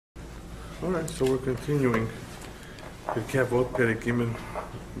All right, so we're continuing. Pirkei Avot, Pirkei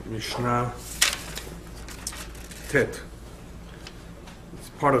Mishnah Tet. It's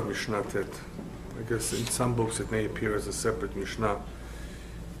part of Mishnah Tet. I guess in some books it may appear as a separate Mishnah.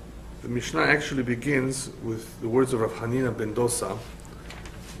 The Mishnah actually begins with the words of Rav Hanina ben Dosa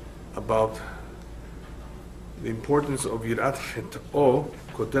about the importance of Yirat Chet'o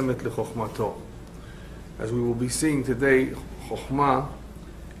Kodemet leChochmato. As we will be seeing today, Chochmah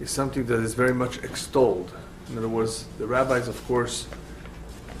is something that is very much extolled. In other words, the rabbis, of course,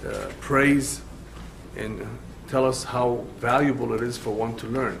 praise and tell us how valuable it is for one to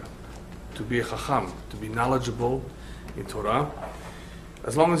learn, to be a chacham, to be knowledgeable in Torah,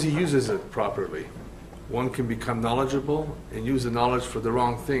 as long as he uses it properly. One can become knowledgeable and use the knowledge for the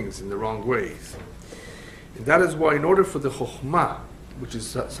wrong things, in the wrong ways. And that is why, in order for the chokhmah, which is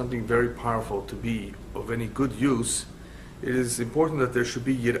something very powerful, to be of any good use, it is important that there should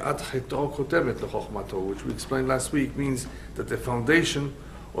be yirat chet'o kodemet lechokhmato, which we explained last week, means that the foundation,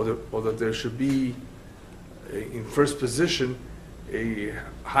 or that there should be, in first position, a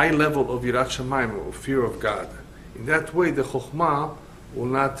high level of yirat shamayim, or fear of God. In that way, the chokhmah will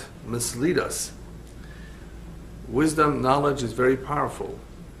not mislead us. Wisdom, knowledge is very powerful.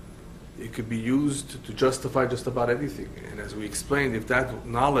 It could be used to justify just about anything. And as we explained, if that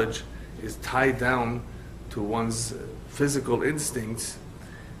knowledge is tied down to one's physical instincts,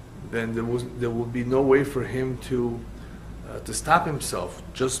 then there will be no way for him to stop himself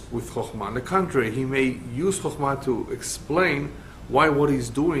just with chokhmah. On the contrary, he may use chokhmah to explain why what he's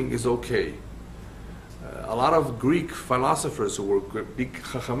doing is okay. A lot of Greek philosophers who were big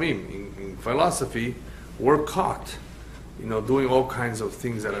chachamim in philosophy were caught, doing all kinds of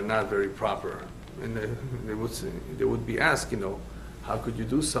things that are not very proper. And they would be asked, how could you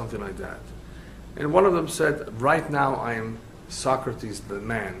do something like that? And one of them said, right now I am Socrates the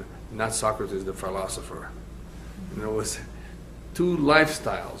man, not Socrates the philosopher. And there was two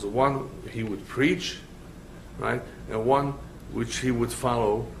lifestyles. One he would preach, right? And one which he would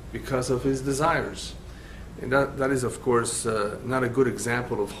follow because of his desires. And that is, of course, not a good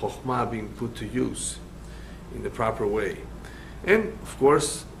example of chokhmah being put to use in the proper way. And, of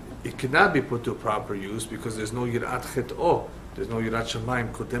course, it cannot be put to proper use because there's no yirat chet'o, there's no yirat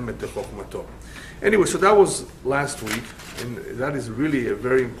shamayim kodemet lechokhmato. Anyway, so that was last week, and that is really a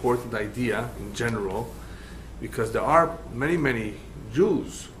very important idea in general, because there are many, many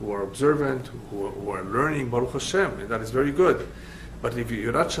Jews who are observant, who are learning Baruch Hashem, and that is very good. But if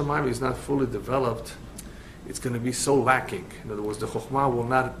yirat shamayim is not fully developed, it's going to be so lacking. In other words, the chokhmah will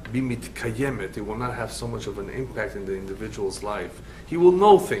not be mitkayemet. It will not have so much of an impact in the individual's life. He will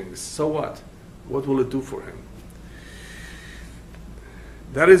know things. So what? What will it do for him?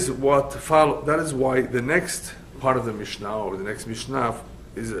 That is why the next part of the Mishnah, or the next Mishnah,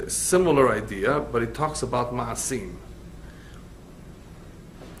 is a similar idea, but it talks about ma'asim.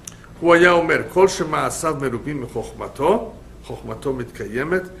 הוא היה אומר, כל שמעשיו מרובים מחוכמתו, חוכמתו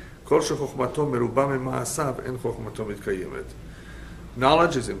מתקיימת, כל שחוכמתו מרובה ממעשיו, אין חוכמתו מתקיימת.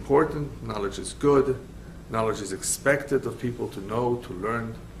 Knowledge is important, knowledge is good, knowledge is expected of people to know, to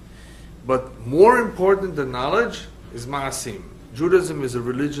learn. But more important than knowledge is ma'asim. Judaism is a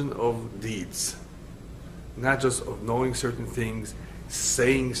religion of deeds, not just of knowing certain things,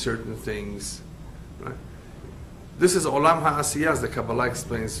 saying certain things. Right? This is olam ha'asiyah, as the Kabbalah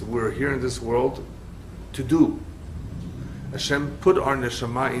explains. We're here in this world to do. Hashem put our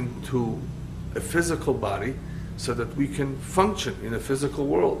neshama into a physical body so that we can function in a physical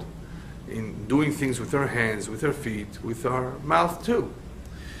world, in doing things with our hands, with our feet, with our mouth too.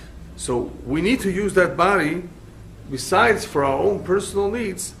 So we need to use that body, besides for our own personal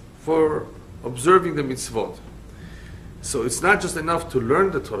needs, for observing the mitzvot. So it's not just enough to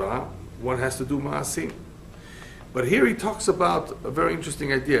learn the Torah, one has to do ma'asim. But here he talks about a very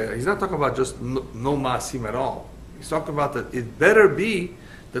interesting idea. He's not talking about just no ma'asim at all. He's talking about that it better be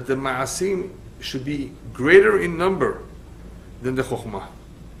that the ma'asim should be greater in number than the chokhmah.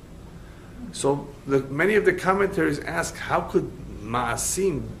 So many of the commentaries ask, how could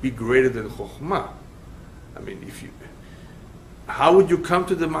ma'asim be greater than chokhmah? I mean, how would you come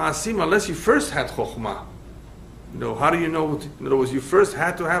to the ma'asim unless you first had chokhmah? How do you know? In other words, you first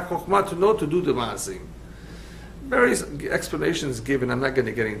had to have chokhmah to know to do the ma'asim. Various explanations given. I'm not going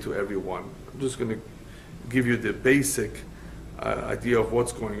to get into every one. I'm just going to give you the basic idea of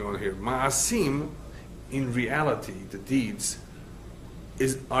what's going on here. Ma'asim, in reality, the deeds,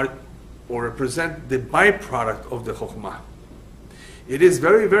 represent the byproduct of the chokhmah. It is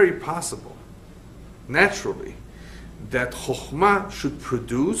very, very possible, naturally, that chokhmah should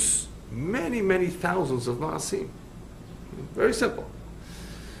produce many, many thousands of ma'asim. Very simple.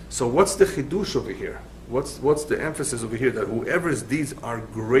 So what's the chidush over here? What's the emphasis over here? That whoever's deeds are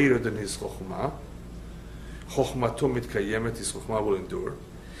greater than his chokhmah, chokhmato mitkayemet, his chokhmah will endure.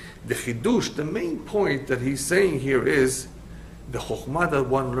 The chidush, the main point that he's saying here is the chokhmah that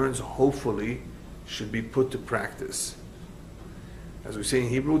one learns, hopefully, should be put to practice. As we say in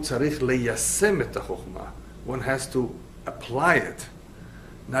Hebrew, tzarich leyasem et chokhmah. One has to apply it,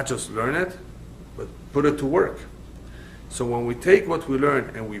 not just learn it, but put it to work. So when we take what we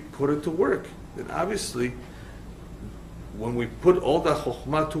learn and we put it to work, then obviously, when we put all that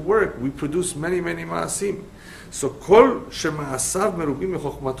chokhmah to work, we produce many, many ma'asim. So kol shema'asav merubim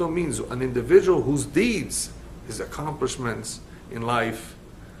mechokhmato means an individual whose deeds, his accomplishments in life,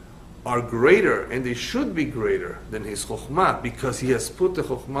 are greater, and they should be greater than his chokhmah, because he has put the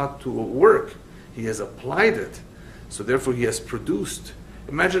chokhmah to work. He has applied it. So therefore he has produced.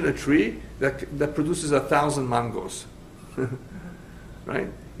 Imagine a tree that produces 1,000 mangoes. Right?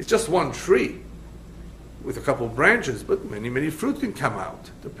 It's just one tree with a couple of branches, but many, many fruit can come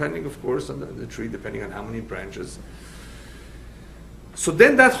out, depending, of course, on the tree, depending on how many branches. So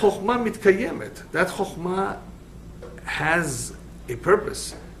then that chokhmah mitkayemet, that chokhmah has a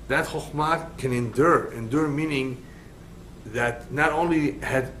purpose. That chokhmah can endure. Endure meaning that not only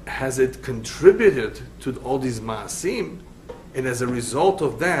has it contributed to all these ma'asim, and as a result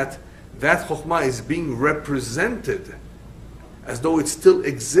of that, that chokhmah is being represented as though it still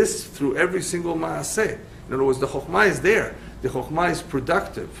exists through every single ma'aseh. In other words, the chokhmah is there. The chokhmah is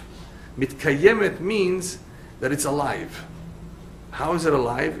productive. Mitkayemet means that it's alive. How is it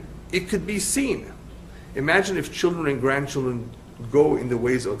alive? It could be seen. Imagine if children and grandchildren go in the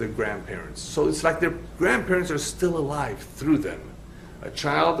ways of their grandparents. So it's like their grandparents are still alive through them. A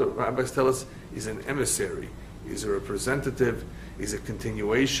child, the rabbis tell us, is an emissary, is a representative, is a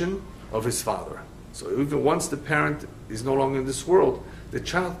continuation of his father. So even once the parent is no longer in this world, the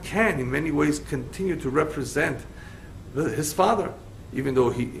child can in many ways continue to represent his father, even though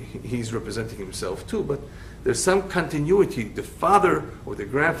he's representing himself too. But there's some continuity. The father or the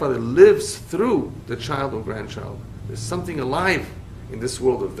grandfather lives through the child or grandchild. There's something alive in this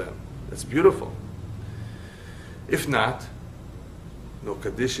world of them. That's beautiful. If not, no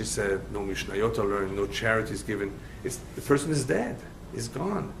Kaddish is said, no Mishnayot are learned, no charity is given. The person is dead, is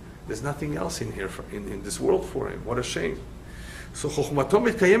gone. There's nothing else in here in this world for him. What a shame. So chokhmato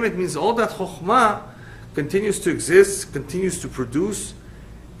mitkayemet means all that chokhmah continues to exist, continues to produce.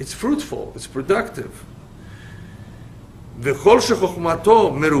 It's fruitful, it's productive. V'chol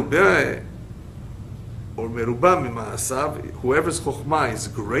shechokhmato merubeh or merubah mima'asav, whoever's chokhmah is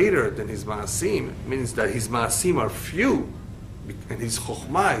greater than his ma'asim, means that his ma'asim are few, and his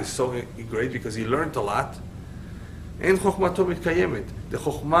chokhmah is so great because he learned a lot. And chokhmato mitkayemet, the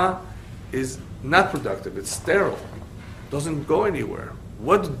chokhmah is not productive, it's sterile, doesn't go anywhere.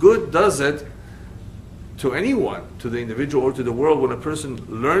 What good does it to anyone, to the individual or to the world, when a person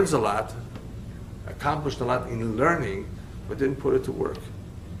learns a lot, accomplished a lot in learning, but didn't put it to work?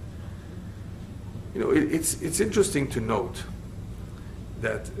 You know, it's interesting to note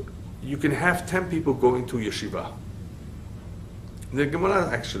that you can have 10 people going to yeshiva. The Gemara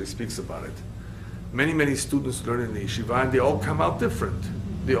actually speaks about it. Many students learn in the yeshiva, and they all come out different.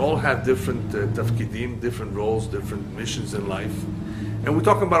 They all have different tafkidim, different roles, different missions in life. And we're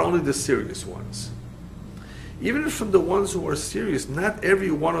talking about only the serious ones. Even from the ones who are serious, not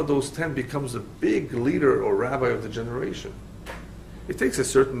every one of those 10 becomes a big leader or rabbi of the generation. It takes a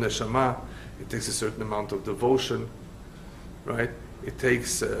certain neshama, it takes a certain amount of devotion, right? It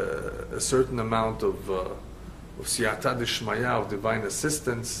takes a certain amount of siyata d'shmaya, of divine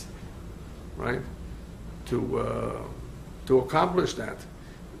assistance, right? To accomplish that.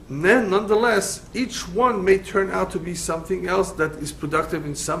 Then, nonetheless, each one may turn out to be something else that is productive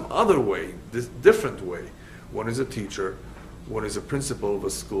in some other way, this different way. One is a teacher, one is a principal of a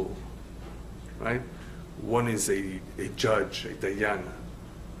school, right? One is a judge, a dayan,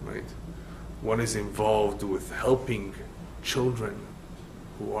 right? One is involved with helping children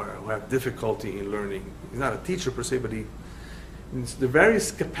who have difficulty in learning. He's not a teacher per se, but it's the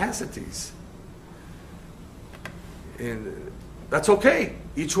various capacities. And that's okay.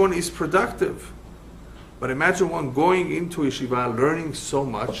 Each one is productive. But imagine one going into yeshiva, learning so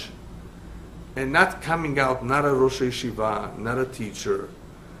much, and not coming out, not a Rosh Yeshiva, not a teacher,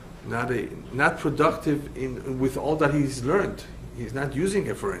 not productive with all that he's learned. He's not using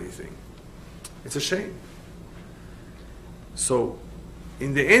it for anything. It's a shame. So,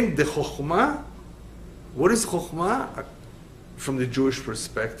 in the end, the chokhmah, what is chokhmah? From the Jewish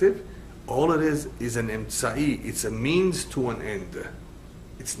perspective, all it is an emtsai. It's a means to an end.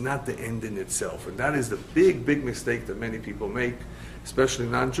 It's not the end in itself. And that is the big, big mistake that many people make, especially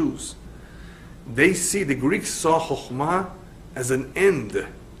non-Jews. They see, the Greeks saw Chokhmah as an end.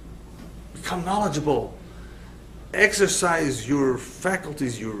 Become knowledgeable. Exercise your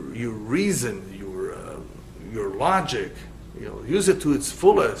faculties, your reason, your logic. Use it to its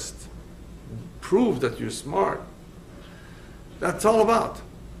fullest. Prove that you're smart. That's all about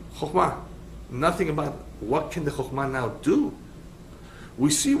Chokhmah. Nothing about what can the Chokhmah now do. We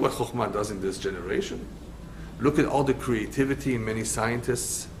see what Chokhmah does in this generation. Look at all the creativity in many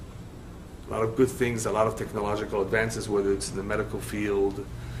scientists. A lot of good things, a lot of technological advances, whether it's in the medical field,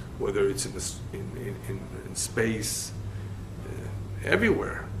 whether it's in space,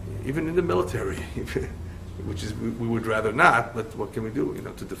 everywhere, even in the military, which is we would rather not, but what can we do,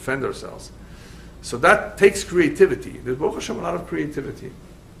 to defend ourselves? So that takes creativity. There's, Baruch Hashem, a lot of creativity.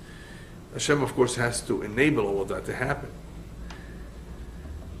 Hashem, of course, has to enable all of that to happen.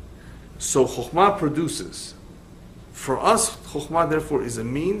 So Chokhmah produces. For us, Chokhmah, therefore, is a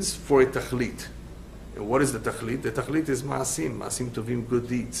means for a tachlit. And what is the tachlit? The tachlit is ma'asim tovim, good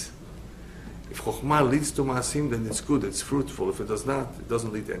deeds. If Chokhmah leads to ma'asim, then it's good, it's fruitful. If it does not, it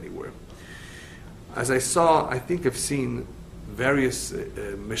doesn't lead anywhere. As I think I've seen various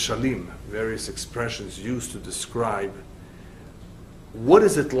mishalim, various expressions used to describe what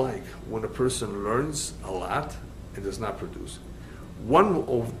is it like when a person learns a lot and does not produce. One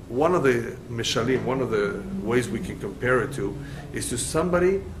of the mishalim, one of the ways we can compare it to, is to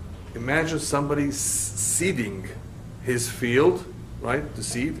somebody, imagine somebody seeding his field, right? The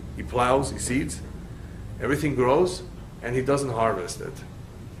seed, he plows, he seeds, everything grows, and he doesn't harvest it.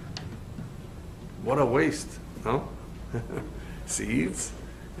 What a waste, no? Seeds,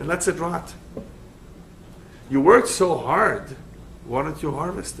 and lets it rot. You worked so hard, why don't you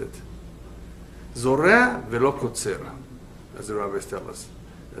harvest it? Zoreh velo kotzera, as the rabbis tell us.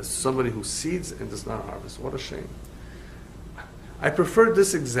 As somebody who seeds and does not harvest. What a shame. I prefer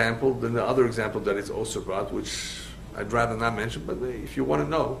this example than the other example that is also brought, which I'd rather not mention, but if you want to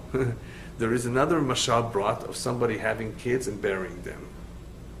know, there is another mashal brought of somebody having kids and burying them.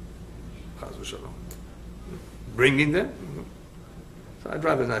 Chas v'shalom. Bringing them. So I'd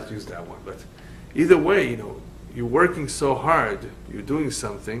rather not use that one. But either way, you're working so hard, you're doing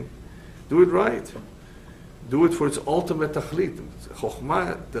something, do it right. Do it for its ultimate tachlit.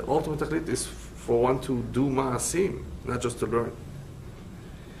 Chokhmah, the ultimate tachlit is for one to do ma'asim, not just to learn.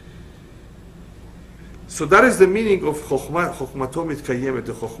 So that is the meaning of Chokhmah. Chokhmato mitkayemet.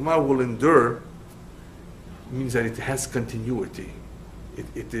 The Chokhmah will endure, means that it has continuity.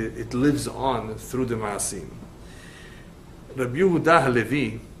 It lives on through the ma'asim. Rabbi Yehuda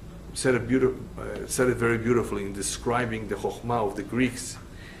Halevi said it very beautifully in describing the Chokhmah of the Greeks,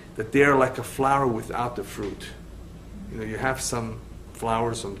 that they are like a flower without the fruit. You have some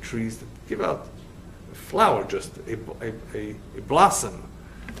flowers, some trees that give out a flower, just a blossom,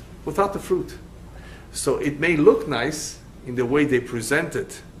 without the fruit. So it may look nice in the way they present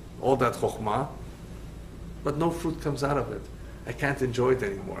it, all that Chokhmah, but no fruit comes out of it. I can't enjoy it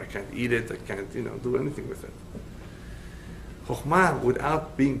anymore. I can't eat it. I can't, do anything with it. Chokhmah,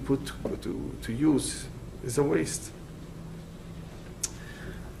 without being put to use, is a waste.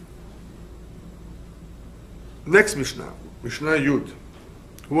 Next Mishnah, Mishnah Yud.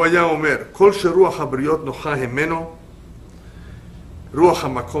 הוא היה אומר, כל שרוח הבריות נוחה ממנו, רוח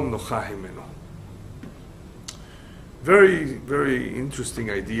המקום נוחה ממנו. Very, very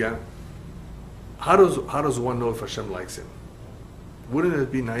interesting idea. How does one know if Hashem likes him? Wouldn't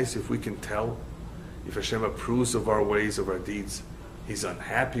it be nice if we can tell if Hashem approves of our ways, of our deeds? He's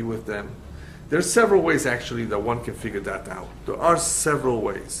unhappy with them. There are several ways actually that one can figure that out. There are several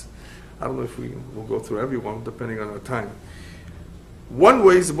ways. I don't know if we will go through every one, depending on our time. One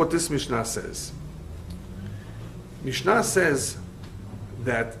way is what this Mishnah says. Mishnah says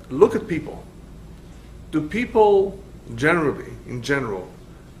that, look at people. Do people generally, in general,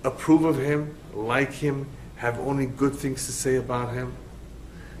 approve of him, like him, have only good things to say about him?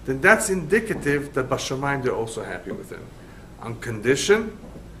 Then that's indicative that Bashamayim, they're also happy with him. On condition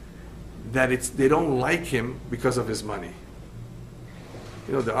that they don't like him because of his money.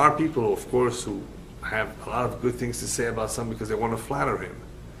 There are people, of course, who have a lot of good things to say about someone because they want to flatter him,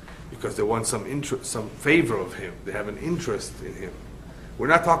 because they want some favor of him. They have an interest in him. We're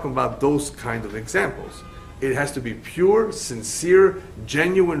not talking about those kind of examples. It has to be pure, sincere,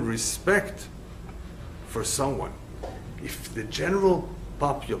 genuine respect for someone. If the general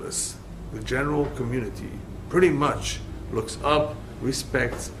populace, the general community, pretty much looks up,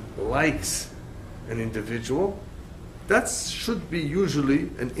 respects, likes an individual, that should be usually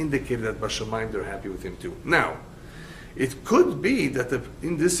an indicator that Bashamayim, they're happy with him too. Now, It could be that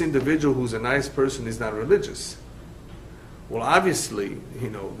this individual who's a nice person is not religious. Well, obviously,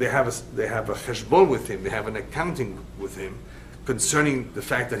 they have a cheshbon with him, they have an accounting with him concerning the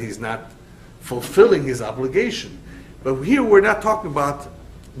fact that he's not fulfilling his obligation. But here we're not talking about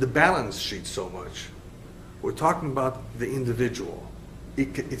the balance sheet so much. We're talking about the individual.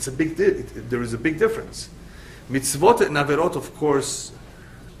 There is a big difference. Mitzvot and averot, of course,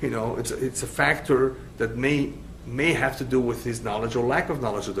 it's a factor that may have to do with his knowledge or lack of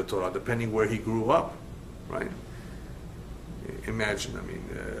knowledge of the Torah, depending where he grew up, right? Imagine,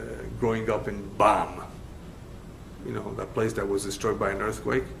 growing up in Bam, that place that was destroyed by an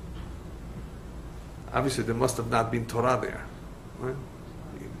earthquake. Obviously, there must have not been Torah there, right?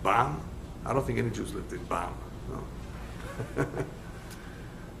 Bam? I don't think any Jews lived in Bam, no.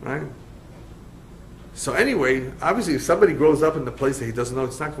 Right? So anyway, obviously, if somebody grows up in the place that he doesn't know,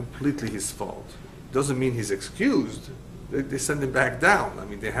 it's not completely his fault. It doesn't mean he's excused. They send him back down.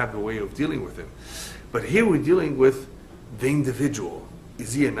 They have a way of dealing with him. But here we're dealing with the individual.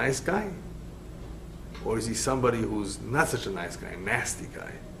 Is he a nice guy? Or is he somebody who's not such a nice guy, a nasty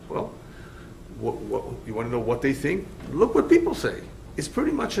guy? Well, you want to know what they think? Look what people say. It's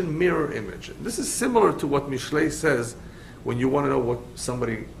pretty much a mirror image. This is similar to what Mishlei says when you want to know what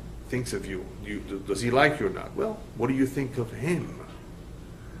somebody thinks of you. Does he like you or not? Well, what do you think of him?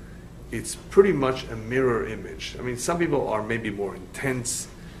 It's pretty much a mirror image. Some people are maybe more intense,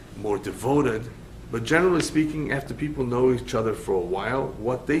 more devoted, but generally speaking, after people know each other for a while,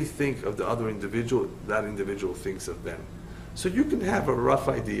 what they think of the other individual, that individual thinks of them. So you can have a rough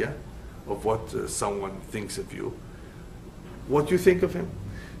idea of what someone thinks of you. What do you think of him?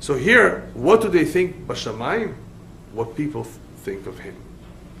 So here, what do they think Bashamayim? What people think of him.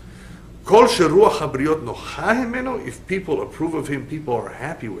 Kol sheruach habriot nocha himeno, if people approve of him, people are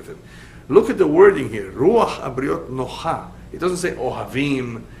happy with him. Look at the wording here. Ruach habriot nocha. It doesn't say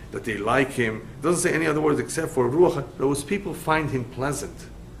ohavim, that they like him. It doesn't say any other words except for ruach. Those people find him pleasant.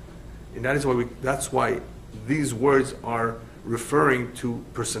 And that's why these words are referring to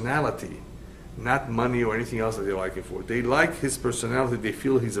personality, not money or anything else that they like him for. They like his personality. They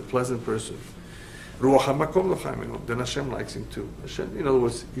feel he's a pleasant person. Ruach hamakom nocha himeno. Then Hashem likes him too. Hashem, in other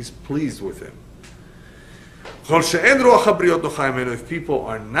words, he's pleased with him. Kol she'en ruach habriot nocha himeno. If people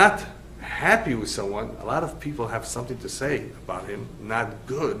are not happy with someone, a lot of people have something to say about him, not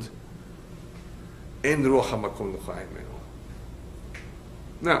good. En ruach hamakom nocha himeno.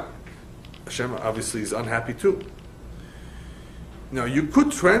 Now, Hashem obviously is unhappy too. Now, you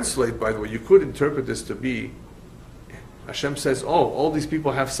could translate, by the way, you could interpret this to be, Hashem says, all these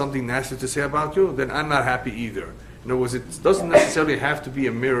people have something nasty to say about you, then I'm not happy either. In other words, it doesn't necessarily have to be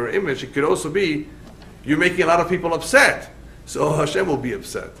a mirror image. It could also be, you're making a lot of people upset, so Hashem will be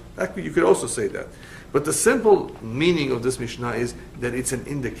upset. You could also say that. But the simple meaning of this Mishnah is that it's an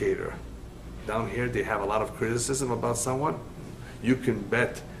indicator. Down here, they have a lot of criticism about someone. You can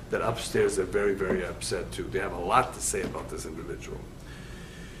bet that upstairs they're very, very upset too. They have a lot to say about this individual.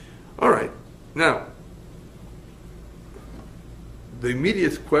 All right. Now, the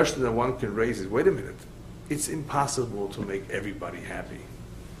immediate question that one can raise is, wait a minute. It's impossible to make everybody happy.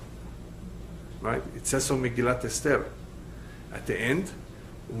 Right? It says on Megillat Esther. At the end,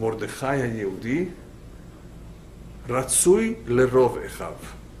 Mordechai HaYehudi, Ratzui lerov echav.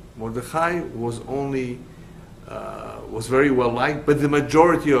 Mordechai was very well liked, but the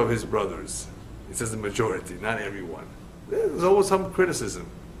majority of his brothers. It says the majority, not everyone. There's always some criticism,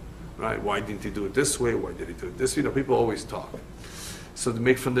 right? Why didn't he do it this way? Why did he do it this way? People always talk. So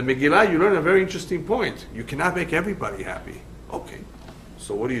from the Megillah, you learn a very interesting point. You cannot make everybody happy. Okay,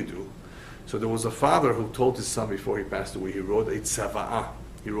 so what do? So there was a father who told his son before he passed away, he wrote a tzava'ah.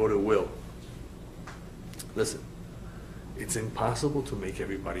 He wrote a will. Listen, it's impossible to make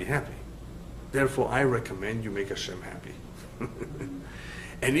everybody happy. Therefore, I recommend you make Hashem happy.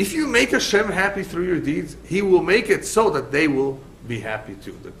 And if you make Hashem happy through your deeds, He will make it so that they will be happy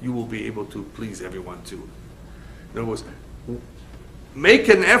too, that you will be able to please everyone too. In other words, make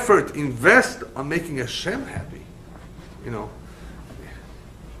an effort, invest on making Hashem happy.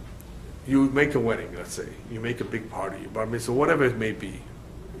 You make a wedding, let's say. You make a big party, bar mitzvah, whatever it may be.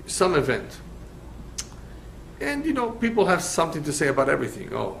 Some event. And, people have something to say about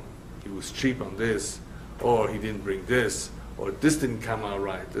everything. Oh, he was cheap on this, or he didn't bring this, or this didn't come out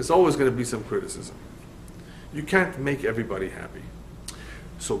right. There's always going to be some criticism. You can't make everybody happy.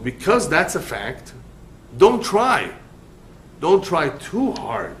 So because that's a fact, don't try. Don't try too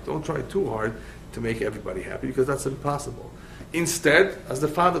hard. Don't try too hard to make everybody happy, because that's impossible. Instead, as the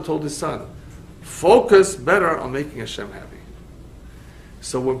father told his son, focus better on making Hashem happy.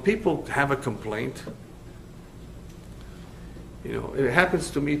 So when people have a complaint, You know, it happens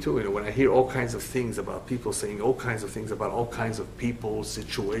to me too. You know, when I hear all kinds of things about people saying all kinds of things about all kinds of people,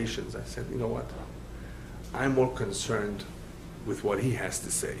 situations, I said, you know what? I'm more concerned with what he has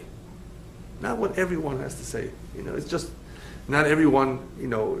to say, not what everyone has to say. You know, it's just not everyone, you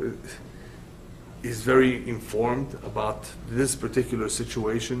know, is very informed about this particular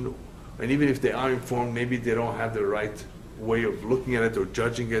situation, and even if they are informed, maybe they don't have the right way of looking at it or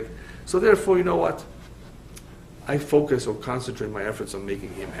judging it. So therefore, you know what? I focus or concentrate my efforts on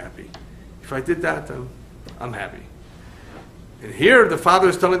making him happy. If I did that, I'm happy. And here the father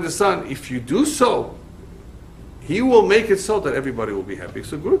is telling the son, if you do so, he will make it so that everybody will be happy.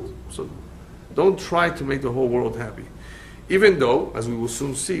 So good. So don't try to make the whole world happy. Even though, as we will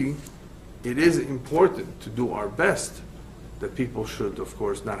soon see, it is important to do our best, that people should, of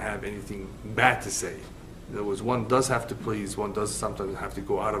course, not have anything bad to say. In other words, one does have to please, one does sometimes have to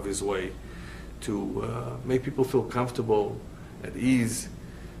go out of his way to make people feel comfortable, at ease,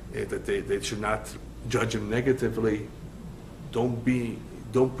 that they should not judge him negatively.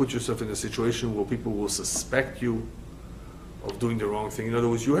 Don't put yourself in a situation where people will suspect you of doing the wrong thing. In other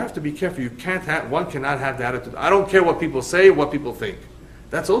words, you have to be careful. One cannot have the attitude, I don't care what people say, what people think.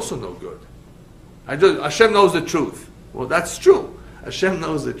 That's also no good. Hashem knows the truth. Well, that's true. Hashem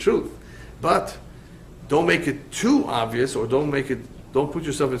knows the truth. But don't make it too obvious, or don't put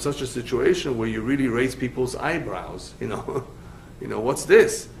yourself in such a situation where you really raise people's eyebrows. You know, what's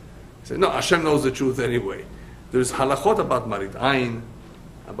this? Say, no, Hashem knows the truth anyway. There's halachot about marit ayin,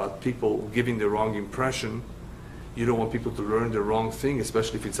 about people giving the wrong impression. You don't want people to learn the wrong thing,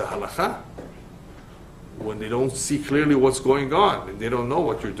 especially if it's a halacha, when they don't see clearly what's going on and they don't know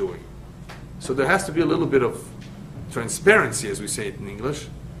what you're doing. So there has to be a little bit of transparency, as we say it in English,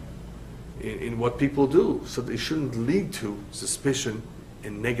 in what people do, so they shouldn't lead to suspicion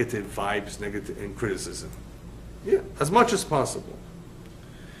and negative vibes, and criticism. Yeah, as much as possible.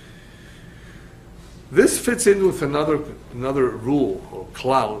 This fits in with another rule or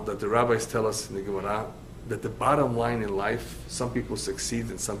klal that the rabbis tell us in the Gemara, that the bottom line in life, some people succeed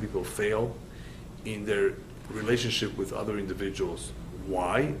and some people fail in their relationship with other individuals.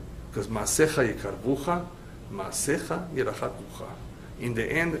 Why? Because ma'asecha yikarvucha, ma'asecha yirachakucha. In the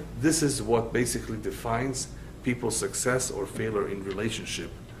end, this is what basically defines people's success or failure in relationship.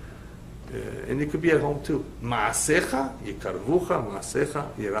 And it could be at home too. Ma'asecha yikarvucha,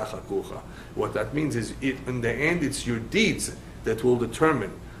 ma'asecha yirachakucha. What that means is, in the end, it's your deeds that will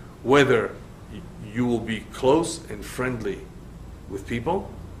determine whether you will be close and friendly with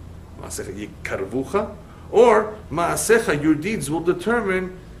people, ma'asecha yikarvucha, or ma'asecha, your deeds will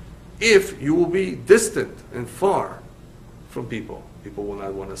determine if you will be distant and far from people. People will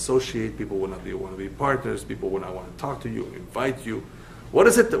not want to associate, people will not want to be partners, people will not want to talk to you, invite you. What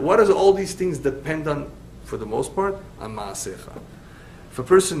does all these things depend on, for the most part? On ma'asecha. If a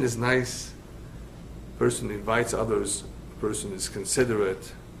person is nice, a person invites others, a person is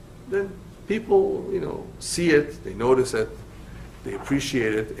considerate, then people, see it, they notice it, they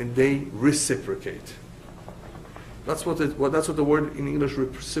appreciate it, and they reciprocate. That's what the word in English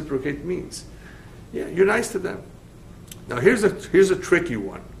reciprocate means. Yeah, you're nice to them. Now here's a tricky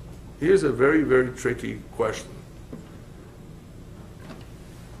one. Here's a very, very tricky question.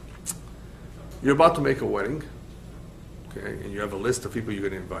 You're about to make a wedding, okay, and you have a list of people you're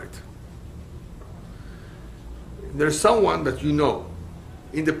going to invite. There's someone that you know.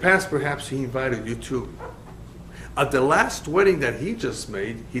 In the past, perhaps he invited you too. At the last wedding that he just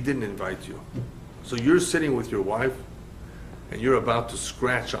made, he didn't invite you. So you're sitting with your wife, and you're about to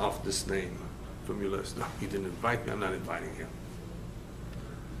scratch off this name from your list. No, he didn't invite me, I'm not inviting him.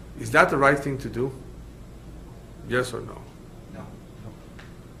 Is that the right thing to do? Yes or no? No.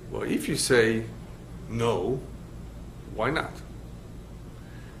 Well, if you say no, why not?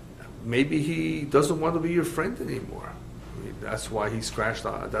 Maybe he doesn't want to be your friend anymore. I mean, that's why he scratched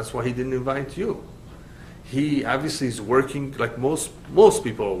out. That's why he didn't invite you. He obviously is working, like most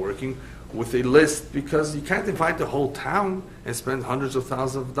people are working, with a list, because you can't invite the whole town and spend hundreds of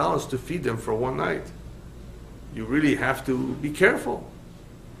thousands of dollars to feed them for one night. You really have to be careful.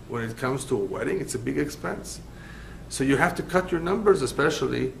 When it comes to a wedding, it's a big expense. So you have to cut your numbers,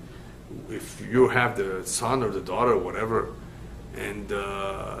 especially if you have the son or the daughter or whatever, and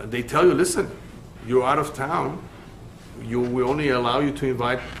they tell you, listen, you're out of town, we only allow you to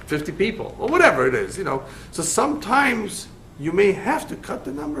invite 50 people, or whatever it is, So sometimes you may have to cut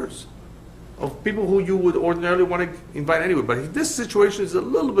the numbers of people who you would ordinarily want to invite anyway. But this situation is a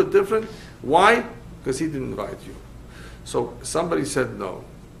little bit different. Why? Because he didn't invite you. So somebody said no.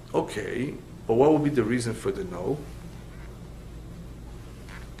 Okay, but what would be the reason for the no?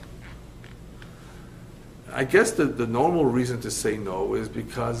 I guess the normal reason to say no is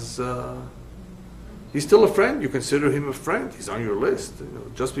because he's still a friend. You consider him a friend. He's on your list,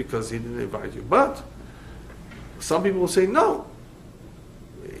 just because he didn't invite you. But some people will say, no,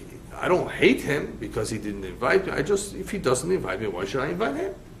 I don't hate him because he didn't invite me. If he doesn't invite me, why should I invite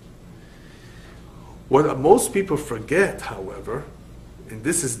him? What most people forget, however, and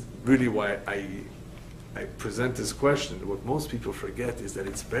this is really why I present this question, what most people forget is that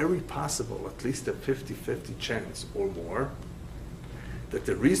it's very possible, at least a 50-50 chance or more, that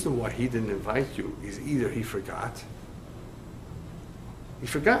the reason why he didn't invite you is either he forgot. He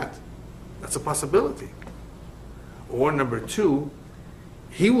forgot. That's a possibility. Or number two,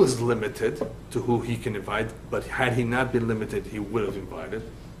 he was limited to who he can invite, but had he not been limited, he would have invited.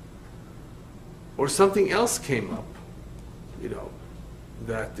 Or something else came up,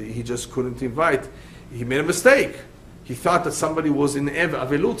 that he just couldn't invite. He made a mistake. He thought that somebody was in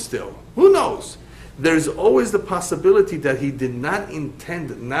Avelut still. Who knows? There's always the possibility that he did not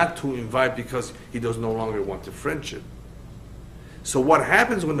intend not to invite because he does no longer want the friendship. So what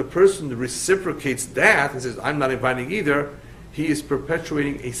happens when the person reciprocates that and says, I'm not inviting either, he is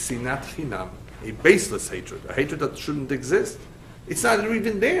perpetuating a sinat chinam, a baseless hatred, a hatred that shouldn't exist. It's not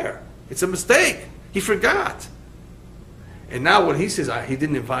even there. It's a mistake. He forgot. And now when he says, he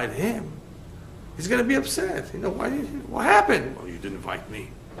didn't invite him, he's going to be upset. What happened? Well, you didn't invite me.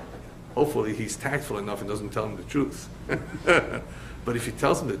 Hopefully he's tactful enough and doesn't tell him the truth. But if he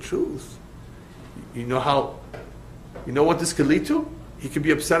tells him the truth, you know what this could lead to? He could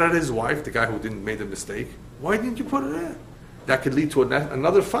be upset at his wife, the guy who didn't make the mistake. Why didn't you put it in? That could lead to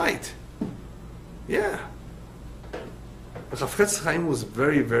another fight. Yeah. But Chafetz Chaim was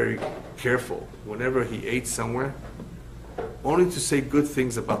very, very careful whenever he ate somewhere, only to say good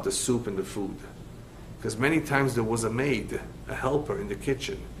things about the soup and the food. Because many times there was a maid, a helper in the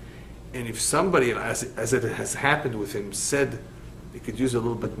kitchen. And if somebody, as it has happened with him, said he could use a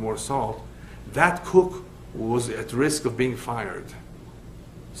little bit more salt, that cook was at risk of being fired.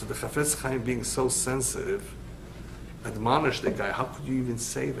 So the Chafetz Chaim, being so sensitive, admonished the guy, how could you even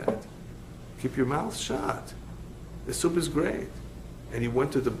say that? Keep your mouth shut. The soup is great. And he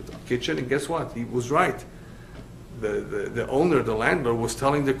went to the kitchen, and guess what? He was right. The owner, the landlord, was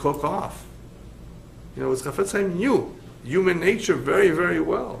telling the cook off. Chafetz Chaim knew human nature very, very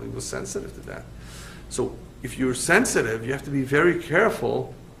well. He was sensitive to that. So if you're sensitive, you have to be very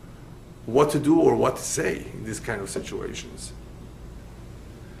careful what to do or what to say in these kind of situations.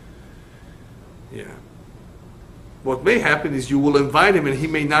 Yeah. What may happen is you will invite him and he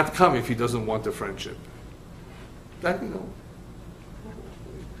may not come if he doesn't want the friendship. That,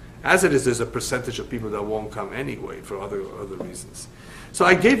 as it is, there's a percentage of people that won't come anyway for other reasons. So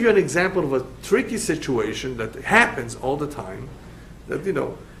I gave you an example of a tricky situation that happens all the time, that,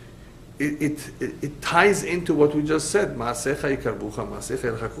 it ties into what we just said. Ma'asecha yikarbucha,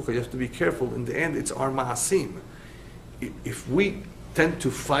 ma'asecha yirchakucha. You have to be careful. In the end, it's our ma'asim. If we tend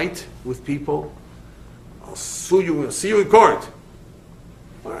to fight with people, I'll sue you, I'll see you in court.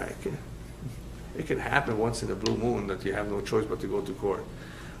 All right. It can happen once in a blue moon that you have no choice but to go to court.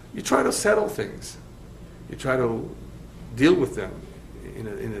 You try to settle things. You try to deal with them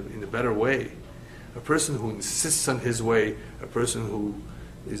in a better way. A person who insists on his way, a person who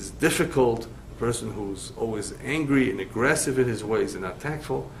is difficult, a person who's always angry and aggressive in his ways and not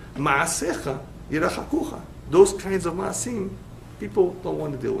tactful, ma'asecha yirachakucha. Those kinds of ma'asim, people don't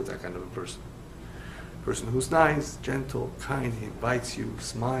want to deal with that kind of a person. A person who's nice, gentle, kind, he invites you,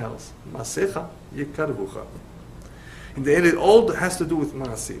 smiles. Ma'asecha yikarbucha. In the end, it all has to do with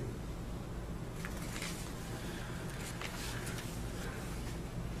ma'asim.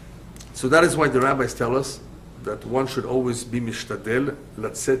 So that is why the rabbis tell us that one should always be mishtadel,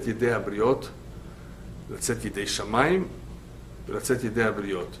 latzet yedei abriot, latzet yedei shamayim, latzet yedei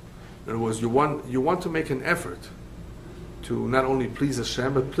abriot. In other words, you want to make an effort to not only please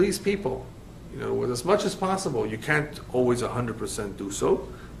Hashem, but please people. With as much as possible. You can't always 100% do so,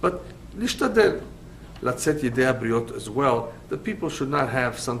 but lishtadel, latzet yedei abriot as well, that people should not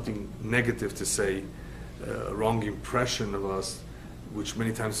have something negative to say, a wrong impression of us, which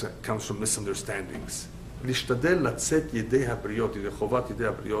many times comes from misunderstandings. Lishtadel latzet yedei habriot, yedei chovat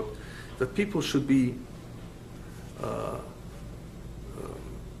yedei habriot, that people should be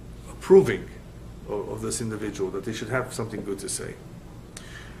approving of this individual, that they should have something good to say.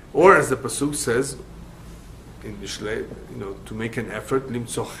 Or as the pasuk says in Mishlei, to make an effort,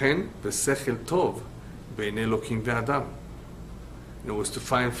 limtzochen v'sechel tov b'nei Elokim ve'adam. Was to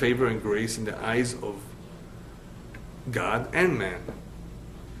find favor and grace in the eyes of God and man,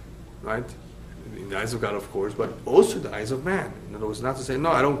 right? In the eyes of God, of course, but also the eyes of man. In other words, not to say,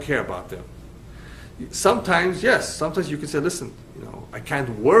 no, I don't care about them. Sometimes, yes, sometimes you can say, listen, I can't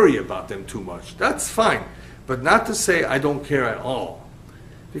worry about them too much. That's fine. But not to say I don't care at all.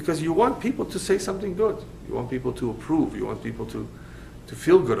 Because you want people to say something good. You want people to approve. You want people to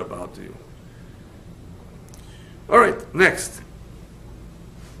feel good about you. All right, next.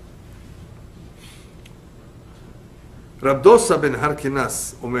 רב דוסה בן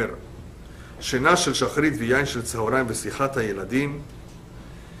הר-כינס אומר, שינה של שחרית ויין של צהריים ושיחת הילדים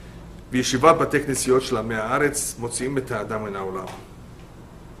וישיבת בתי כנסיות של עמי הארץ מוציאים את האדם מן העולם.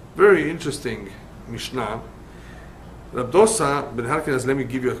 Very interesting Mishnah. Rab Dosa ben Har-Kinaz, let me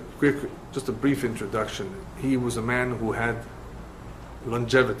give you just a brief introduction. He was a man who had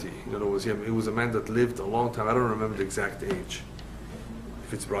longevity. In other words, he was a man that lived a long time. I don't remember the exact age,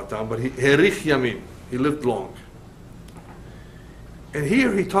 if it's brought down, but Herich Yamin, he lived long. And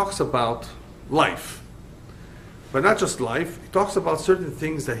here he talks about life. But not just life, he talks about certain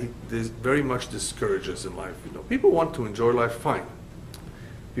things that he very much discourages in life. People want to enjoy life, fine.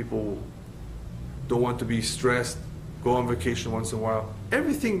 People don't want to be stressed, go on vacation once in a while.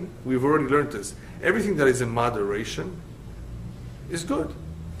 Everything, we've already learned this, everything that is in moderation is good,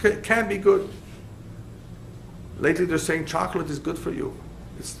 can be good. Lately they're saying chocolate is good for you.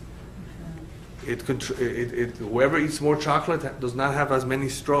 Whoever eats more chocolate does not have as many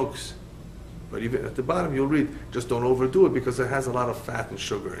strokes. But even at the bottom you'll read, just don't overdo it because it has a lot of fat and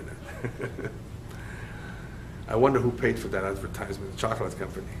sugar in it. I wonder who paid for that advertisement, the chocolate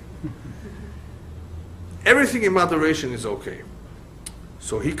company. Everything in moderation is okay.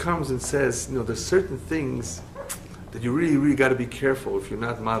 So he comes and says, there's certain things that you really, really got to be careful if you're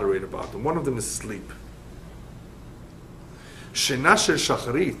not moderate about them. One of them is sleep. Shena shel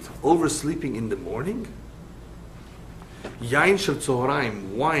shacharit, oversleeping in the morning. Yain shel tzoharaim,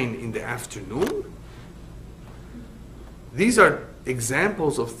 wine in the afternoon. These are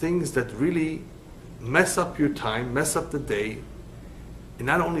examples of things that really mess up your time, mess up the day, and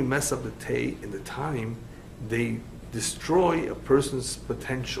not only mess up the day and the time, they destroy a person's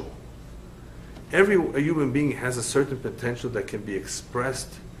potential. A human being has a certain potential that can be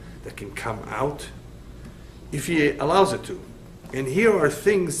expressed, that can come out, if he allows it to. And here are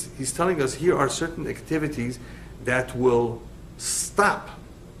things, he's telling us, here are certain activities that will stop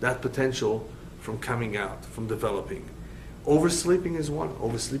that potential from coming out, from developing. Oversleeping is one.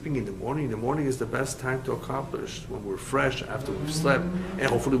 Oversleeping in the morning. The morning is the best time to accomplish when we're fresh after we've slept, and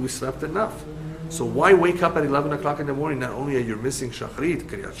hopefully we slept enough. So why wake up at 11 o'clock in the morning? Not only are you missing Shachrit,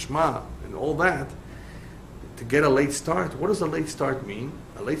 Kriyat Shema, and all that, to get a late start. What does a late start mean?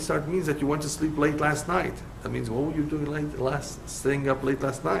 A late start means that you went to sleep late last night. That means, what were you doing staying up late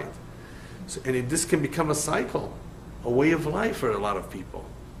last night? So, this can become a cycle, a way of life for a lot of people.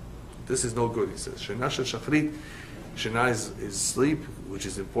 This is no good, he says. Shena shel Shachrit. Shena is sleep, which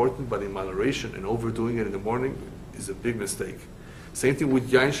is important, but in moderation, and overdoing it in the morning is a big mistake. Same thing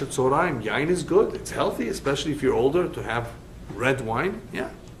with Yain shel Tzoraim. Yain is good, it's healthy, especially if you're older, to have red wine, yeah.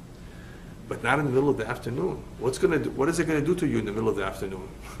 But not in the middle of the afternoon. What is it going to do to you in the middle of the afternoon?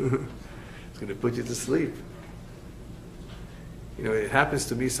 It's going to put you to sleep. It happens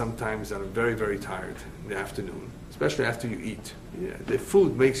to me sometimes that I'm very, very tired in the afternoon, especially after you eat. Yeah, the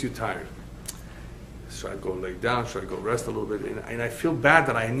food makes you tired. Should I go lay down? Should I go rest a little bit? And I feel bad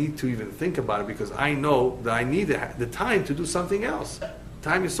that I need to even think about it because I know that I need the time to do something else.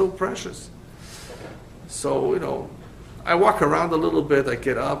 Time is so precious. So, I walk around a little bit, I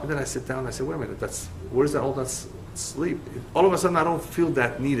get up, and then I sit down and I say, wait a minute, where's all that sleep? All of a sudden I don't feel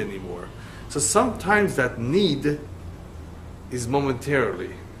that need anymore. So sometimes that need is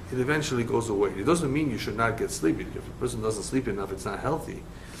momentarily. It eventually goes away. It doesn't mean you should not get sleepy. If a person doesn't sleep enough, it's not healthy.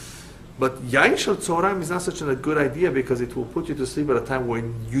 But Yain shel Tzoraim is not such a good idea because it will put you to sleep at a time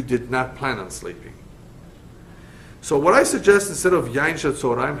when you did not plan on sleeping. So what I suggest, instead of Yain shel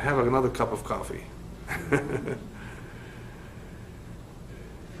Tzoraim, have another cup of coffee.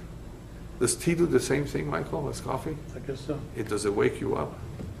 Does tea do the same thing, Michael, as coffee? I guess so. Does it wake you up?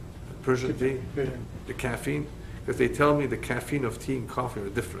 Persian tea? The caffeine? Because they tell me the caffeine of tea and coffee are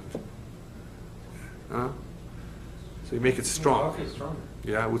different. Huh? So you make it strong. Coffee is stronger.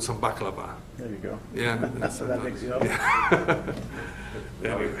 Yeah, with some baklava. There you go. Yeah. That makes you up. Yeah.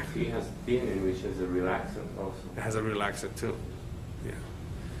 Anyway. Tea has theanine, which is a relaxant also. It has a relaxant too. Yeah.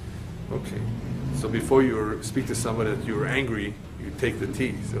 Okay. So before you speak to somebody that you're angry, you take the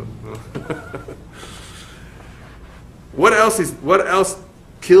tea. So. What else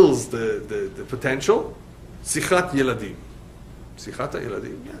kills the potential? Sichat yeladim. Sichat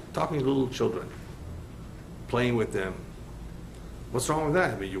yeladim. Yeah. Talking to little children. Playing with them. What's wrong with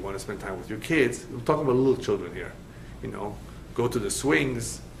that? I mean, you want to spend time with your kids. We're talking about little children here. Go to the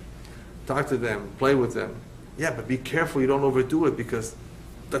swings. talk to them, play with them. Yeah, but be careful you don't overdo it, because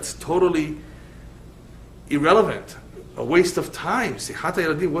that's totally irrelevant, a waste of time. Sichat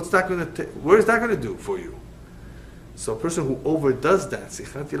Yeladim, where is that going to do for you? So a person who overdoes that,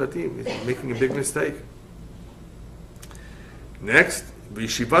 Sichat Yeladim, is making a big mistake. Next,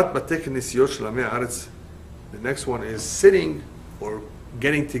 V'yeshivat batei knesiyot shel amei haaretz. The next one is sitting or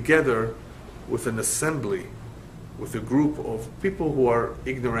getting together with an assembly, with a group of people who are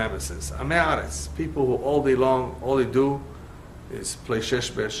ignoramuses, amei haaretz, people who all day long, all they do is play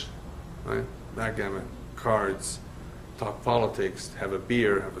sheshbesh, right? Backgammon, cards, talk politics, have a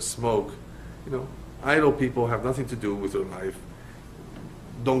beer, have a smoke. You know, idle people have nothing to do with their life,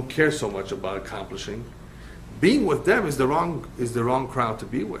 don't care so much about accomplishing. Being with them is the wrong crowd to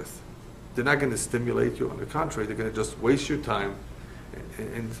be with. They're not going to stimulate you. On the contrary, they're going to just waste your time,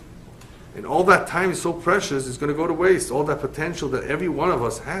 and all that time is so precious, it's going to go to waste. All that potential that every one of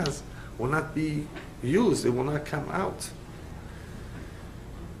us has will not be used. It will not come out.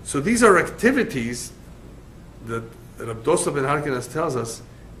 So these are activities that Rabbi Dosa ben Harkinas tells us,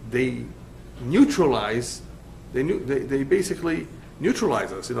 they neutralize, they basically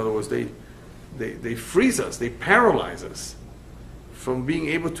neutralize us. In other words, they freeze us, they paralyze us from being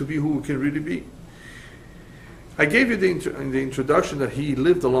able to be who we can really be. I gave you in the introduction that he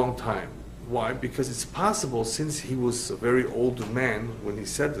lived a long time. Why? Because it's possible, since he was a very old man when he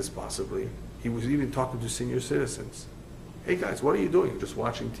said this, possibly, he was even talking to senior citizens. Hey guys, what are you doing? Just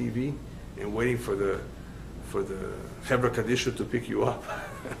watching TV and waiting for the Chevra Kadisha to pick you up?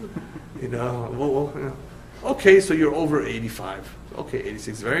 You know, okay, so you're over 85. Okay,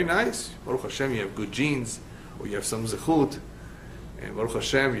 86, very nice. Baruch Hashem, you have good genes, or you have some zechut, and Baruch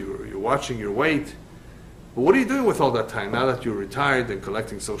Hashem, you're watching your weight. But what are you doing with all that time, now that you're retired and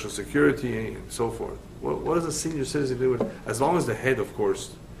collecting Social Security and so forth? What does a senior citizen do with, as long as the head, of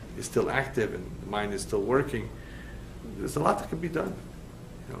course, is still active and the mind is still working? There's a lot that can be done.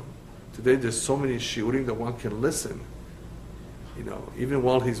 You know, today there's so many shiurim that one can listen, you know, even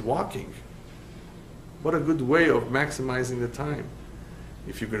while he's walking. What a good way of maximizing the time.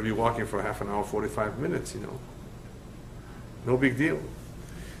 If you're going to be walking for half an hour, 45 minutes, you know, no big deal.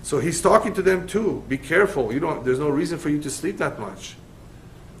 So he's talking to them too. Be careful. There's no reason for you to sleep that much.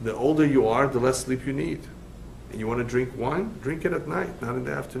 The older you are, the less sleep you need. And you want to drink wine? Drink it at night, not in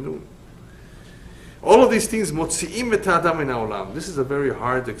the afternoon. All of these things, motzi'im et ha'adam min ha'olam. This is a very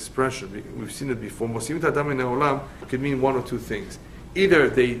hard expression. We've seen it before. Motzi'im et ha'adam min ha'olam could mean one or two things. Either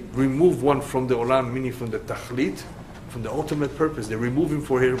they remove one from the olam, meaning from the tachlit, from the ultimate purpose. They remove him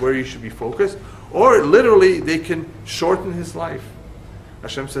for where he should be focused. Or literally, they can shorten his life.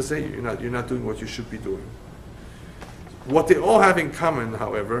 Hashem says, hey, you're not doing what you should be doing. What they all have in common,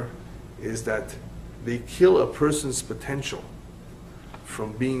 however, is that they kill a person's potential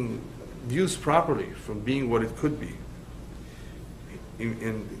from being used properly, from being what it could be.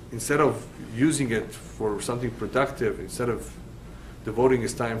 Instead of using it for something productive, instead of devoting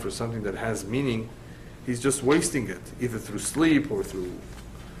his time for something that has meaning, he's just wasting it, either through sleep or through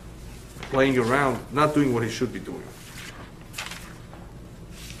playing around, not doing what he should be doing.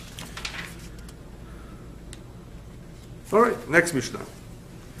 All right, next Mishnah.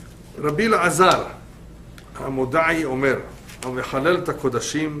 Rabbi Elazar המודעי אומר, המחלל את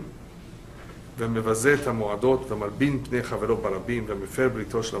הקודשים ומבזה את המועדות ומלבין פני חברו ברבים ומפר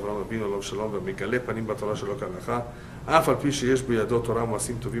בריתו של אברהם אבינו עליו שלום ומגלה פנים בתורה שלו כהלכה, אף על פי שיש בידו תורה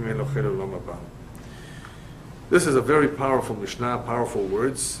ומעשים טובים, אין לו חלק לעולם הבא. This is a very powerful Mishnah, powerful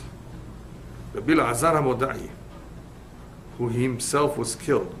words. Rabbi Elazar המודעי, who himself was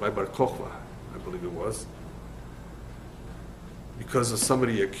killed by Bar Kokhba, I believe it was, because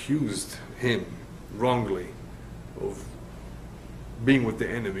somebody accused him wrongly of being with the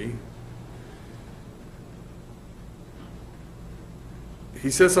enemy.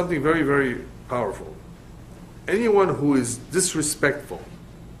 He says something very, very powerful. Anyone who is disrespectful,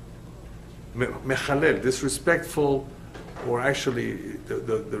 mechalel, disrespectful, or actually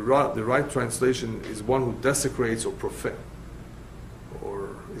the right translation is one who desecrates or profane, or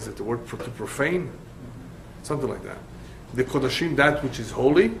is it the word to profane? Something like that. The kodashim, that which is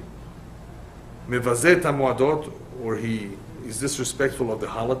holy, mevazet hamuadot, or he is disrespectful of the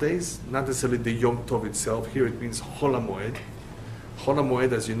holidays, not necessarily the Yom Tov itself. Here it means Chol HaMoed. Chol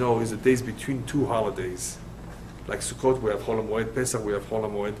HaMoed, as you know, is the days between two holidays. Like Sukkot, we have Chol HaMoed, Pesach, we have Chol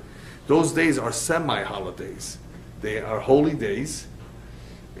HaMoed. Those days are semi-holidays. They are holy days,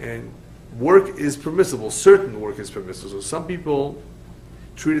 and work is permissible. Certain work is permissible. So some people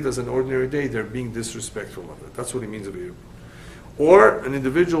treat it as an ordinary day, they're being disrespectful of it. That's what he means over here. Or an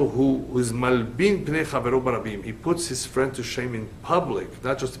individual who is malbin pnei chavero barabim, he puts his friend to shame in public,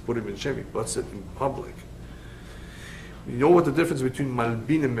 not just to put him in shame, he puts it in public. You know what the difference between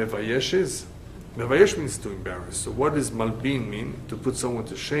malbin and mevayesh is? Mevayesh means to embarrass. So what does malbin mean? To put someone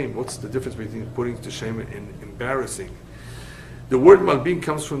to shame. What's the difference between putting to shame and embarrassing? The word malbin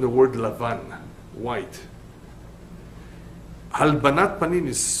comes from the word lavan, white. Halbanat panim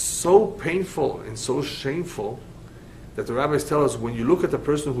is so painful and so shameful that the rabbis tell us when you look at a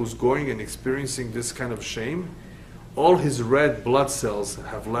person who's going and experiencing this kind of shame, all his red blood cells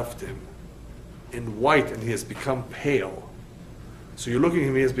have left him in white and he has become pale. So you're looking at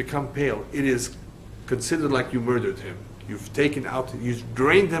him, he has become pale. It is considered like you murdered him. You've taken out, you've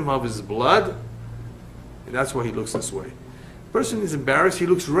drained him of his blood, and that's why he looks this way. The person is embarrassed, he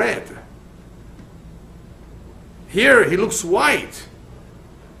looks red. Here, he looks white.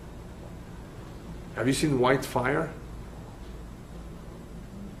 Have you seen white fire?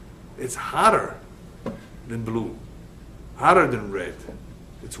 It's hotter than blue, hotter than red.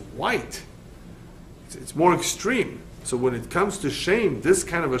 It's white. It's more extreme. So when it comes to shame, this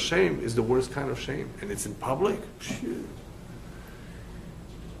kind of a shame is the worst kind of shame. And it's in public? Phew.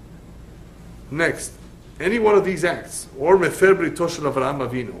 Next, any one of these acts, or mefer brito shel Avraham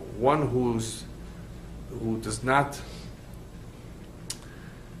Avinu, one who does not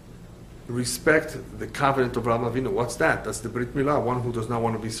respect the covenant of Avraham Avinu. What's that? That's the Brit Milah, one who does not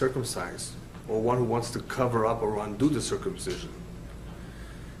want to be circumcised, or one who wants to cover up or undo the circumcision.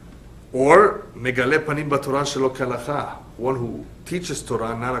 Or megale panim b'Torah shelo k'halacha, one who teaches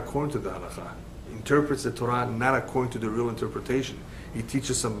Torah not according to the halacha, interprets the Torah not according to the real interpretation. He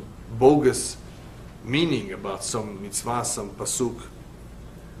teaches some bogus meaning about some mitzvah, some pasuk.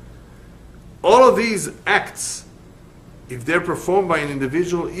 All of these acts, if they're performed by an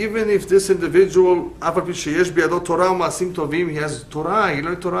individual, even if this individual, he has Torah, he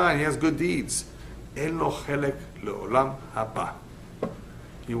learned Torah, and he has good deeds, he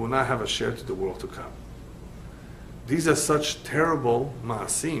will not have a share to the world to come. These are such terrible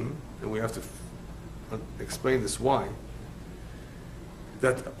ma'asim, and we have to explain this why,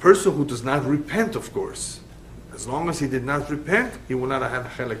 that a person who does not repent, of course, as long as he did not repent, he will not have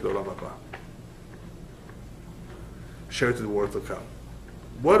chelek l'olam haba. Share to the world to come.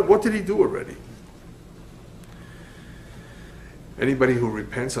 What did he do already? Anybody who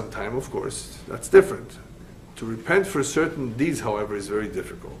repents on time, of course, that's different. To repent for certain deeds, however, is very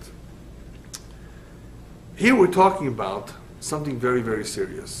difficult. Here we're talking about something very, very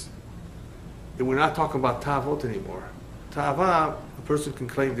serious. And we're not talking about ta'avot anymore. Ta'ava, a person can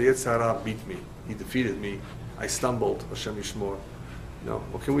claim the Yetzer Hara beat me, he defeated me, I stumbled, Hashem Yishmor. No,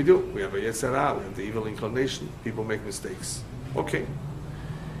 what can we do? We have a Yetzer Hara, we have the evil inclination, people make mistakes. Okay.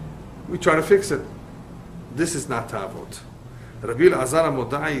 We try to fix it. This is not ta'avot. Rabbi Elazar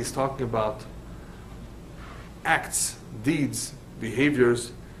Modai is talking about acts, deeds,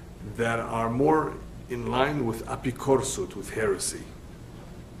 behaviors that are more in line with apikorsut, with heresy.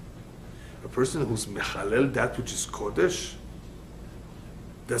 A person who's mechalel that which is kodesh,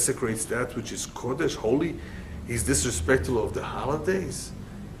 desecrates that which is kodesh, holy, he's disrespectful of the holidays,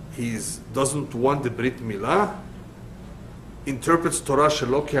 he doesn't want the Brit Milah, interprets Torah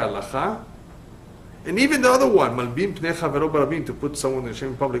shelo kehalacha, and even the other one, malbim pnei chavero barabim, to put someone in shame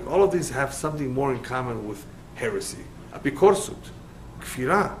in public, all of these have something more in common with heresy. Apikorsut,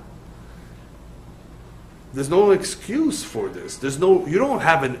 kfirah. There's no excuse for this. You don't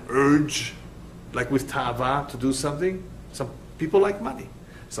have an urge, like with ta'ava, to do something. Some people like money.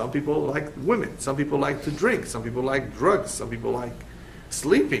 Some people like women. Some people like to drink. Some people like drugs. Some people like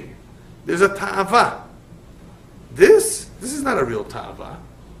sleeping. There's a ta'ava. This is not a real ta'ava.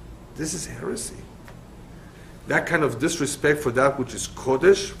 This is heresy. That kind of disrespect for that which is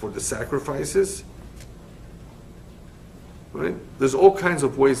kodesh, for the sacrifices. Right? There's all kinds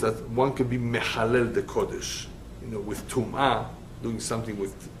of ways that one can be mechalel the kodesh, with tum'ah, doing something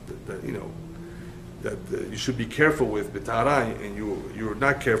with, that you should be careful with b'tara, and you're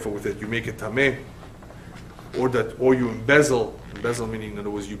not careful with it. You make it tameh, or you embezzle meaning, in other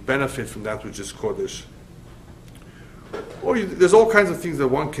words, you benefit from that which is kodesh. Or there's all kinds of things that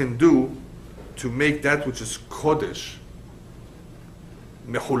one can do to make that which is kodesh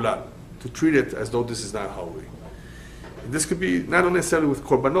mechulal, to treat it as though this is not holy. This could be not necessarily with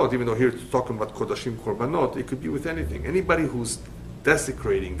korbanot, even though here it's talking about kodashim korbanot, it could be with anything. Anybody who's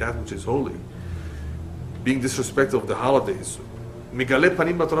desecrating that which is holy, being disrespectful of the holidays, megale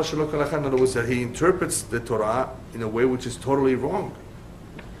panim b'Torah shelo k'halacha, in other words, that he interprets the Torah in a way which is totally wrong.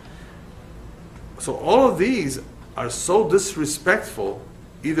 So all of these are so disrespectful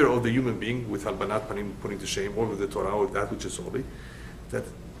either of the human being with halbanat panim, putting to shame, or with the Torah, or that which is holy, that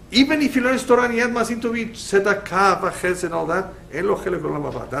even if he learns Torah and he had masim tovit, tzedakah, v'chesed, and all that, en lo chelek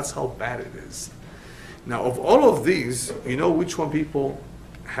olam haba. That's how bad it is. Now, of all of these, you know which one people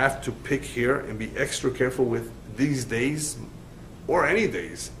have to pick here and be extra careful with these days, or any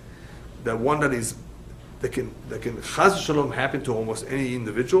days. The one that can chas v'shalom happen to almost any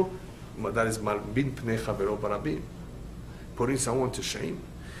individual. That is malbin pnei chavero barabim, putting someone to shame.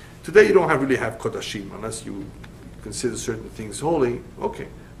 Today you don't really have kodashim unless you consider certain things holy. Okay,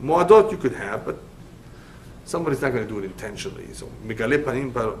 moadot you could have, but somebody's not going to do it intentionally. So megale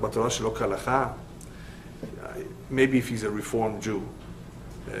panim b'torah shelo kalacha. Maybe if he's a Reformed Jew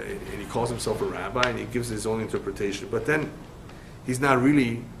and he calls himself a rabbi and he gives his own interpretation, but then he's not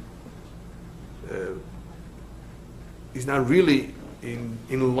really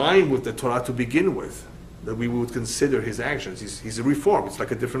in line with the Torah to begin with, that we would consider his actions. He's a Reform. It's like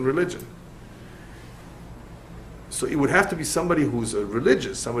a different religion. So it would have to be somebody who's a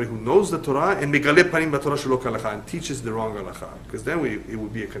religious, somebody who knows the Torah and megale panim b'torah shelo kalacha, and teaches the wrong halacha, because then it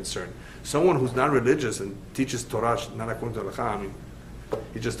would be a concern. Someone who's not religious and teaches Torah not according to halacha, I mean,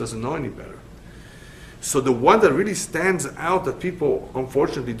 he just doesn't know any better. So the one that really stands out that people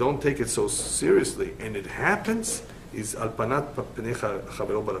unfortunately don't take it so seriously, and it happens, is alpanat pnei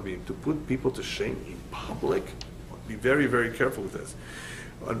chavero barabim, to put people to shame in public. Be very, very careful with this.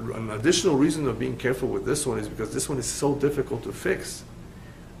 An additional reason of being careful with this one is because this one is so difficult to fix.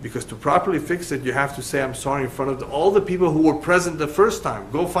 Because to properly fix it, you have to say, I'm sorry, in front of all the people who were present the first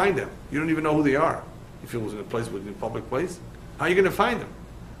time. Go find them. You don't even know who they are. If it was in a place, in a public place, how are you going to find them?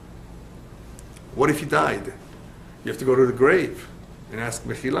 What if he died? You have to go to the grave and ask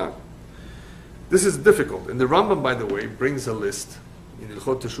Mechila. This is difficult. And the Rambam, by the way, brings a list in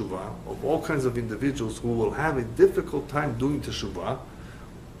Ilchot Teshuvah of all kinds of individuals who will have a difficult time doing Teshuvah,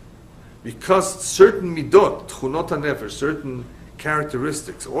 because certain midot, tchunot hanefesh, certain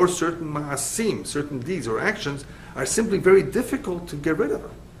characteristics, or certain ma'asim, certain deeds or actions, are simply very difficult to get rid of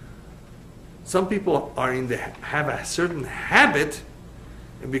them. Some people are have a certain habit,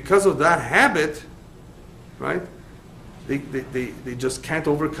 and because of that habit, right, they just can't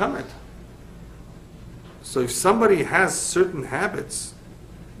overcome it. So if somebody has certain habits,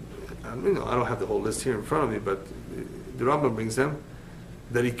 I don't have the whole list here in front of me, but the Rambam brings them,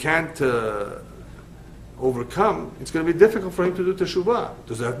 that he can't overcome, it's going to be difficult for him to do teshuvah.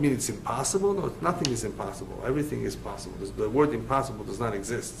 Does that mean it's impossible? No, nothing is impossible. Everything is possible. The word impossible does not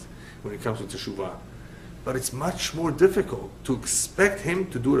exist when it comes to teshuvah. But it's much more difficult to expect him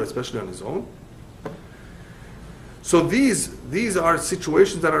to do it, especially on his own. So these are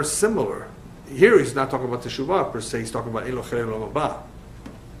situations that are similar. Here he's not talking about teshuvah per se, he's talking about elo chelek olam haba.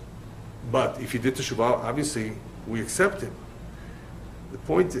 But if he did teshuvah, obviously we accept him.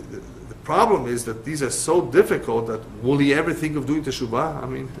 The problem is that these are so difficult that will he ever think of doing teshuvah? I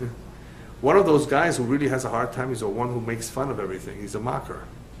mean, one of those guys who really has a hard time is the one who makes fun of everything. He's a mocker.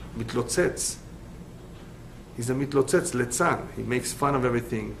 Mitlotzetz. He's a mitlotzetz, letzan. He makes fun of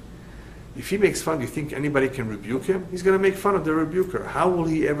everything. If he makes fun, do you think anybody can rebuke him? He's going to make fun of the rebuker. How will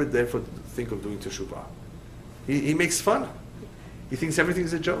he ever therefore think of doing teshuvah? He makes fun. He thinks everything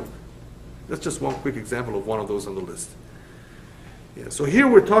is a joke. That's just one quick example of one of those on the list. Yeah, so here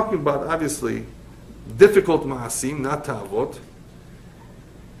we're talking about, obviously, difficult ma'asim, not ta'avot.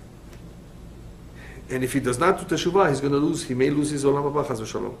 And if he does not do teshuvah, he may lose his olam haba, chas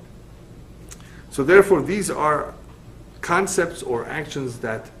v'shalom. So therefore, these are concepts or actions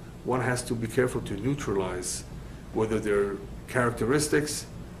that one has to be careful to neutralize, whether they're characteristics,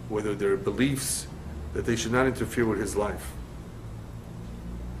 whether they're beliefs, that they should not interfere with his life.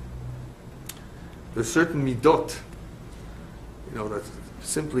 There's certain midot, that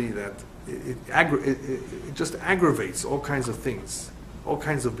simply that it just aggravates all kinds of things, all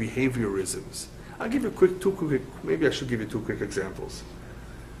kinds of behaviorisms. I'll give you maybe I should give you two quick examples.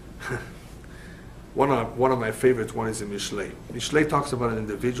 One of my favorites, one is in Mishlei. Mishlei talks about an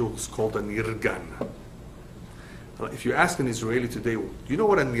individual who's called a nirgan. If you ask an Israeli today, do you know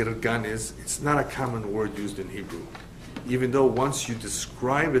what a nirgan is? It's not a common word used in Hebrew. Even though once you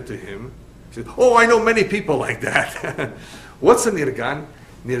describe it to him, he says, oh, I know many people like that. What's a nirgan?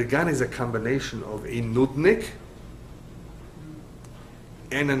 Nirgan is a combination of a nudnik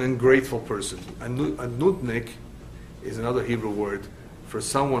and an ungrateful person. A nudnik is another Hebrew word for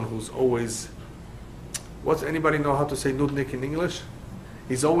someone who's always... Anybody know how to say nudnik in English?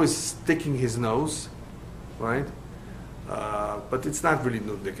 He's always sticking his nose, right? But it's not really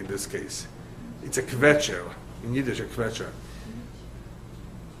nudnik in this case. It's a kvetcher. In Yiddish, a kvetcher.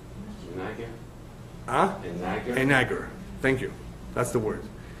 Nagger? Huh? A nagger? A nagger. Thank you. That's the word.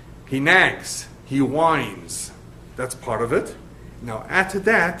 He nags. He whines. That's part of it. Now, add to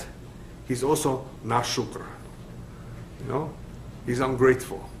that, he's also nashukr. He's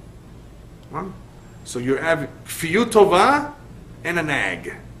ungrateful. Huh? So you're having kfiyut tova and a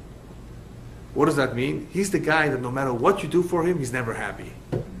nag. What does that mean? He's the guy that no matter what you do for him, he's never happy.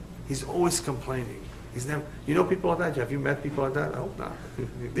 He's always complaining. He's never. You know people like that? Have you met people like that? I hope not.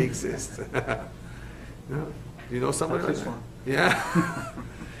 They exist. You know somebody like that? Yeah.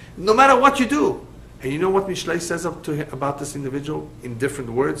 No matter what you do. And you know what Mishlei says up to him, about this individual in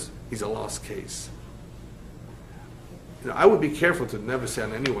different words? He's a lost case. I would be careful to never say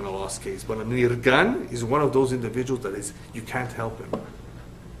on anyone a lost case, but a nirgan is one of those individuals that is, you can't help him.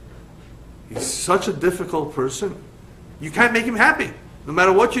 He's such a difficult person. You can't make him happy, no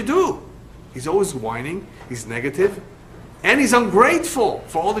matter what you do. He's always whining, he's negative, and he's ungrateful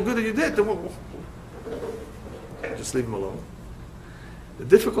for all the good that you did. Just leave him alone. The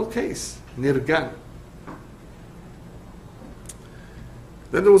difficult case, nirgan.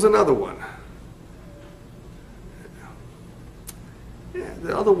 Then there was another one.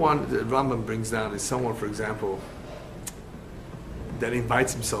 The other one that Rambam brings down is someone, for example, that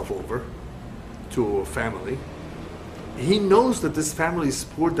invites himself over to a family. He knows that this family is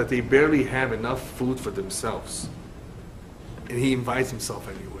poor, that they barely have enough food for themselves. And he invites himself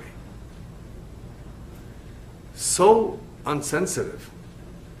anyway. So unsensitive.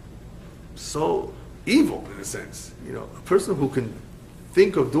 So evil, in a sense. A person who can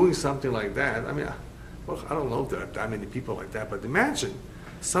think of doing something like that, well, I don't know if there are that many people like that, but imagine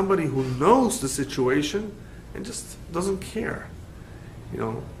somebody who knows the situation and just doesn't care.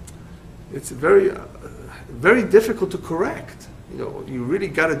 It's very, very difficult to correct. You really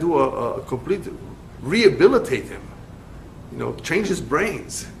got to do a complete rehabilitate him. Change his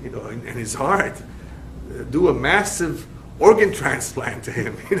brains, and his heart. Do a massive organ transplant to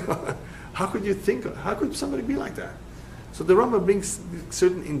him. How could somebody be like that? So the Rambam brings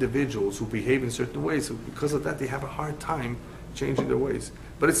certain individuals who behave in certain ways, so because of that they have a hard time changing their ways.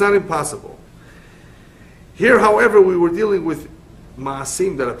 But it's not impossible. Here, however, we were dealing with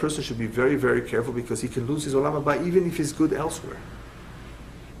ma'asim that a person should be very, very careful because he can lose his olam haba even if he's good elsewhere.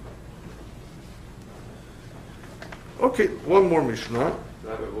 Okay, one more Mishnah.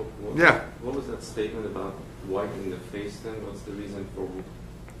 Rabbi, what was that statement about white in the face then? What's the reason for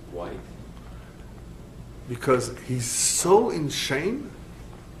white? Because he's so in shame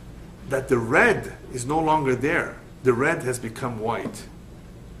that the red is no longer there. The red has become white.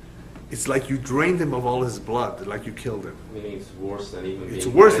 It's like you drained him of all his blood, like you killed him. Meaning it's worse than even It's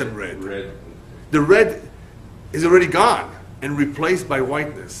worse than red. The red is already gone and replaced by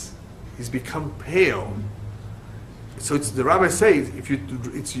whiteness. He's become pale. So the rabbis say,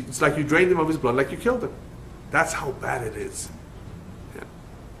 it's like you drained him of his blood, like you killed him. That's how bad it is. Yeah.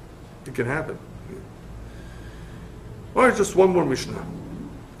 It can happen. All right, just one more Mishnah.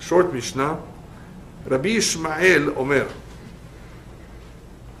 Short Mishnah. Rabbi Ishmael Omer.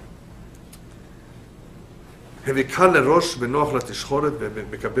 הביקה לראש ונוח לתשחורת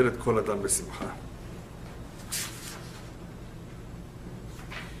ומקבל את כל אדם בשמחה.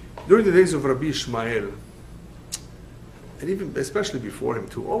 During the days of Rabbi Ishmael, and even especially before him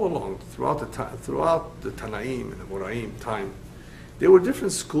too, all along, throughout the Tanaim and the Moraim time, there were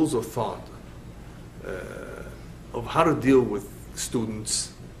different schools of thought of how to deal with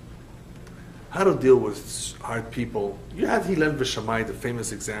students, how to deal with hard people. You had Hillel v'Shammai, the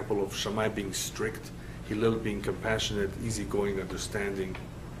famous example of Shammai being strict, Hillel being compassionate, easygoing, understanding.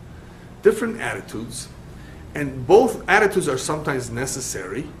 Different attitudes, and both attitudes are sometimes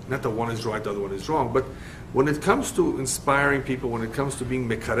necessary. Not that one is right, the other one is wrong, but when it comes to inspiring people, when it comes to being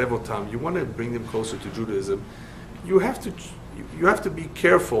mekarev otam, you want to bring them closer to Judaism, you have to be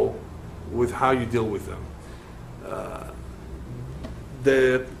careful with how you deal with them.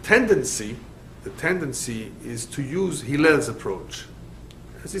 The tendency is to use Hillel's approach.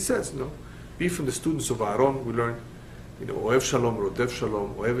 As he says, be from the students of Aaron, we learn, Oev Shalom, Rodev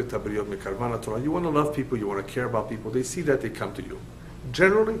Shalom, Oev et Habriyot Mekarvan Torah. You want to love people, you want to care about people, they see that, they come to you.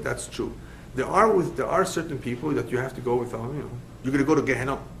 Generally, that's true. There are certain people that you have to go with, you're going to go to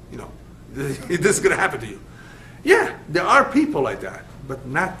Gehenna, this is going to happen to you. Yeah, there are people like that, but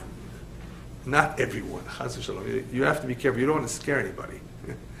not everyone. You have to be careful. You don't want to scare anybody.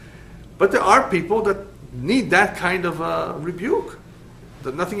 But there are people that need that kind of rebuke.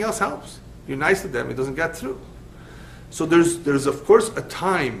 That nothing else helps. You're nice to them, it doesn't get through. So there's of course a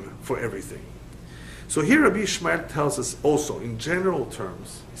time for everything. So here Rabbi Ishmael tells us also, in general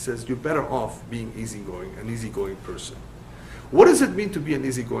terms, he says you're better off being an easygoing person. What does it mean to be an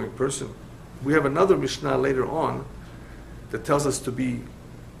easygoing person? We have another Mishnah later on that tells us to be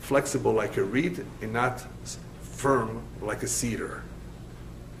flexible like a reed and not firm like a cedar.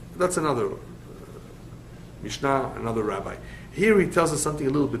 That's another Mishnah, another rabbi. Here he tells us something a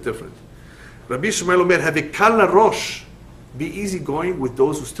little bit different. Rabbi Shmuel Omer, have a kal rosh, be easygoing with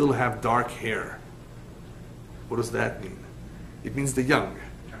those who still have dark hair. What does that mean? It means the young.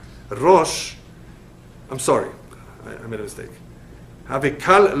 Rosh, I'm sorry, I made a mistake. Have a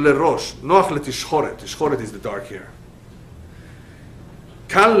kal lerosh, noach letishchoret. Tishchoret is the dark hair.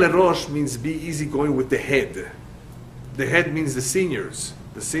 Kal lerosh means be easygoing with the head. The head means the senior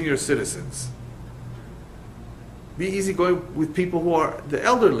citizens. Be easygoing with people who are the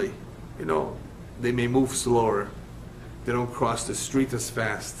elderly. You know, they may move slower. They don't cross the street as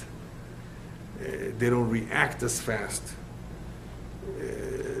fast. They don't react as fast.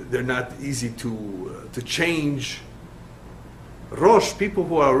 They're not easy to change. Rosh, people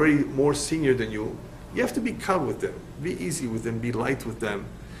who are already more senior than you have to be calm with them. Be easy with them. Be light with them.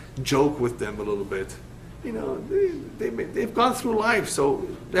 Joke with them a little bit. You know, they've gone through life, so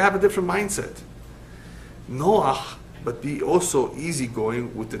they have a different mindset. Noach, but be also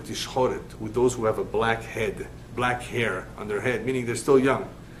easygoing with the tishchoret, with those who have a black hair on their head, meaning they're still young.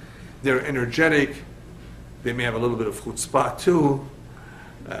 They're energetic. They may have a little bit of chutzpah too.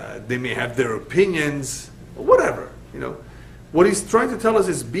 They may have their opinions, or whatever. You know, what he's trying to tell us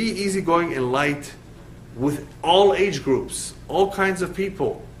is be easygoing and light with all age groups, all kinds of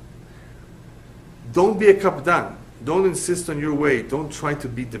people. Don't be a kapdan. Don't insist on your way. Don't try to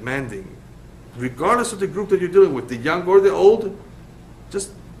be demanding. Regardless of the group that you're dealing with, the young or the old,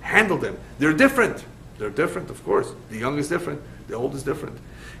 just handle them. They're different. They're different, of course. The young is different. The old is different.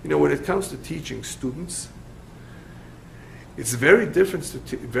 You know, when it comes to teaching students, it's very different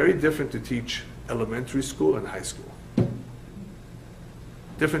to teach elementary school and high school.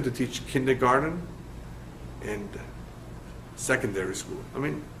 Different to teach kindergarten and secondary school. I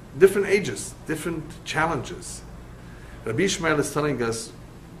mean, different ages, different challenges. Rabbi Ishmael is telling us,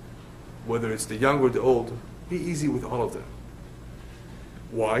 whether it's the young or the old, be easy with all of them.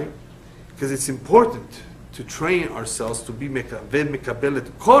 Why? Because it's important to train ourselves to be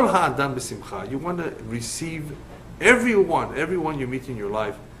mekabelet kol ha'adam b'simcha. You want to receive everyone you meet in your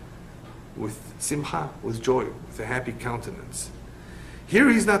life with simcha, with joy, with a happy countenance. Here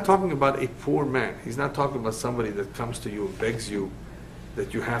he's not talking about a poor man. He's not talking about somebody that comes to you and begs you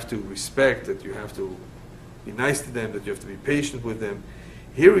that you have to respect, that you have to be nice to them, that you have to be patient with them.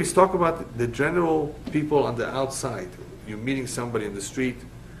 Here he's talking about the general people on the outside. You're meeting somebody in the street.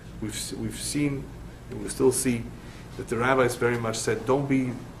 We've seen, and we still see, that the rabbis very much said, don't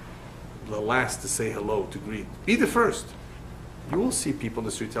be the last to say hello, to greet. Be the first. You will see people in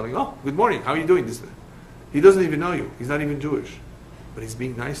the street telling, oh, good morning, how are you doing? He doesn't even know you. He's not even Jewish. But he's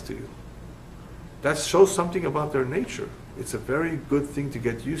being nice to you. That shows something about their nature. It's a very good thing to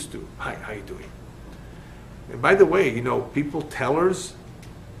get used to. Hi, how are you doing? And by the way, you know, tellers,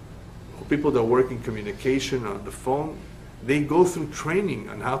 people that work in communication on the phone, they go through training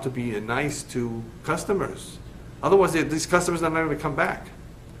on how to be nice to customers. Otherwise, these customers are not going to come back.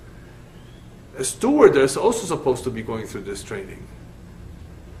 A stewardess is also supposed to be going through this training.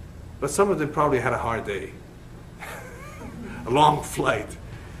 But some of them probably had a hard day. A long flight,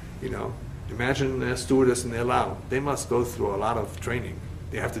 you know. Imagine a stewardess in Eliyahu. They must go through a lot of training.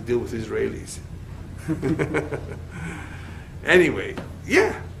 They have to deal with Israelis. Anyway,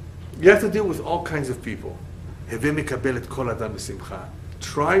 yeah. You have to deal with all kinds of people.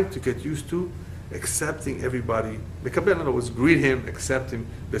 Try to get used to accepting everybody. In other words, greet him, accept him,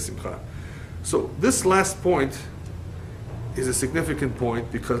 besimcha. So this last point is a significant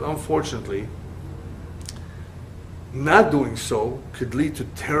point because unfortunately, not doing so could lead to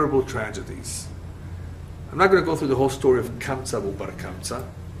terrible tragedies. I'm not going to go through the whole story of Kamsa Bar Kamsa,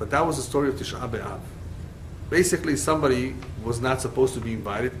 but that was the story of Tisha B'Av. Basically, somebody was not supposed to be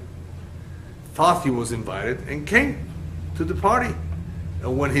invited, thought he was invited, and came to the party.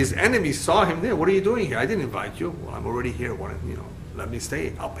 And when his enemies saw him there, what are you doing here? I didn't invite you. Well, I'm already here. Let me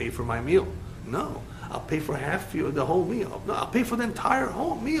stay. I'll pay for my meal. No, I'll pay for the whole meal. No, I'll pay for the entire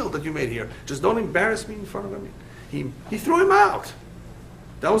whole meal that you made here. Just don't embarrass me in front of him. He threw him out.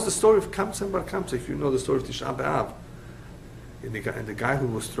 That was the story of Kamsa Bar Kamsa, if you know the story of Tisha B'Av. And the guy who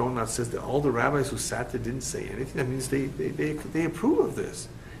was thrown out says that all the rabbis who sat there didn't say anything. That means they approve of this.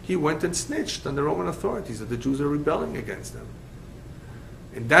 He went and snitched on the Roman authorities that the Jews are rebelling against them.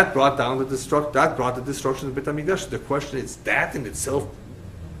 And that brought the destruction of Beit HaMikdash. The question is, that in itself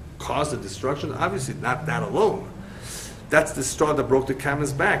caused the destruction? Obviously not that alone. That's the straw that broke the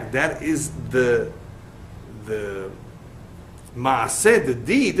camel's back. That is the maaseh, the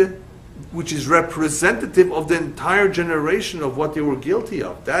deed, which is representative of the entire generation of what they were guilty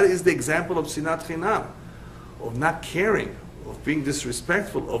of. That is the example of sinat chinam, of not caring, of being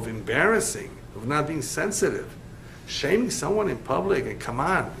disrespectful, of embarrassing, of not being sensitive. Shaming someone in public, and come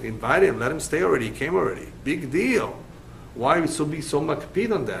on, invite him, let him stay already, he came already. Big deal. Why be so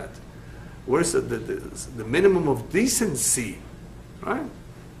makpid on that? Where's the minimum of decency, right?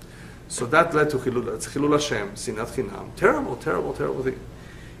 So that led to Chilul Hashem, Sinat Chinam. Terrible, terrible, terrible thing.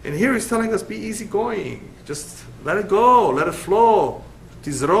 And here he's telling us, be easygoing. Just let it go, let it flow.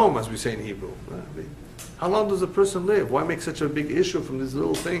 Tizrom, as we say in Hebrew. How long does a person live? Why make such a big issue from these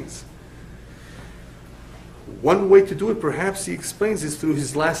little things? One way to do it, perhaps he explains, is through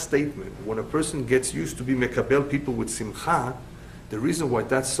his last statement. When a person gets used to be mekabel people with simcha, the reason why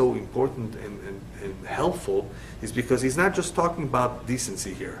that's so important and helpful is because he's not just talking about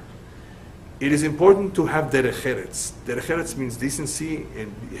decency here. It is important to have derech eretz. Derech eretz means decency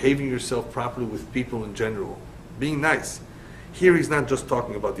and behaving yourself properly with people in general. Being nice. Here he's not just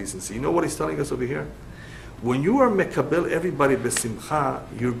talking about decency. You know what he's telling us over here? When you are mekabel everybody besimcha,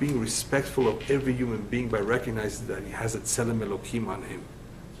 you're being respectful of every human being by recognizing that he has a tzelem Elokim on him,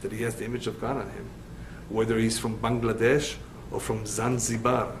 that he has the image of God on him. Whether he's from Bangladesh or from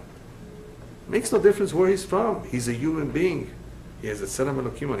Zanzibar. Makes no difference where he's from. He's a human being. He has a tzelem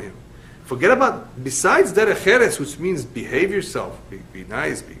Elokim on him. Forget about, besides derech eretz, which means behave yourself, be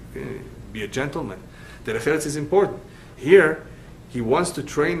nice, be a gentleman. Derech eretz is important. Here, he wants to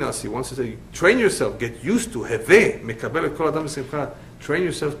train us. He wants to say, train yourself, get used to heveh, mekabel et kol adam b'simcha. Train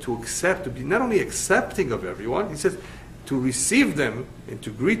yourself to accept, to be not only accepting of everyone, he says, to receive them and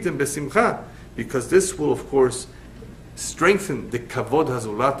to greet them besimcha, because this will, of course, strengthen the kavod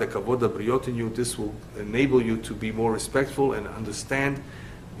hazulat, the kavod habriot in you. This will enable you to be more respectful and understand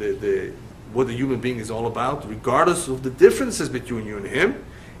what the human being is all about, regardless of the differences between you and him.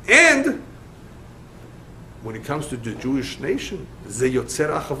 And when it comes to the Jewish nation, ze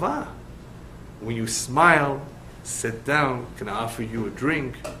yotzer achava. When you smile, sit down, can I offer you a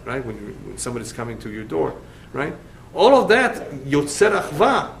drink, right? When somebody's coming to your door, right? All of that, yotzer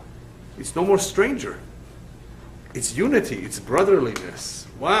achava. It's no more stranger. It's unity, it's brotherliness.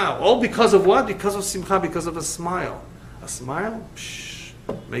 Wow, all because of what? Because of simcha, because of a smile. A smile,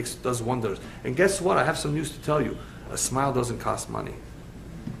 does wonders. And guess what? I have some news to tell you. A smile doesn't cost money.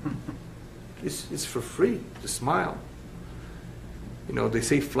 It's for free to smile. You know, they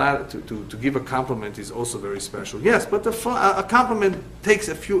say to give a compliment is also very special. Yes, but a compliment takes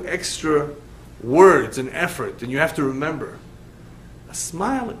a few extra words and effort, and you have to remember. A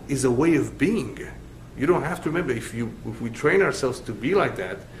smile is a way of being. You don't have to remember. If we train ourselves to be like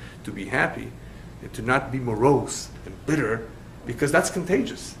that, to be happy, and to not be morose and bitter, because that's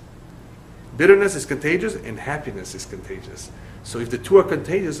contagious. Bitterness is contagious and happiness is contagious. So if the two are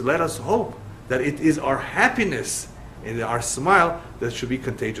contagious, let us hope that it is our happiness and our smile that should be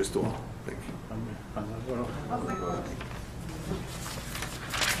contagious to all. Thank you.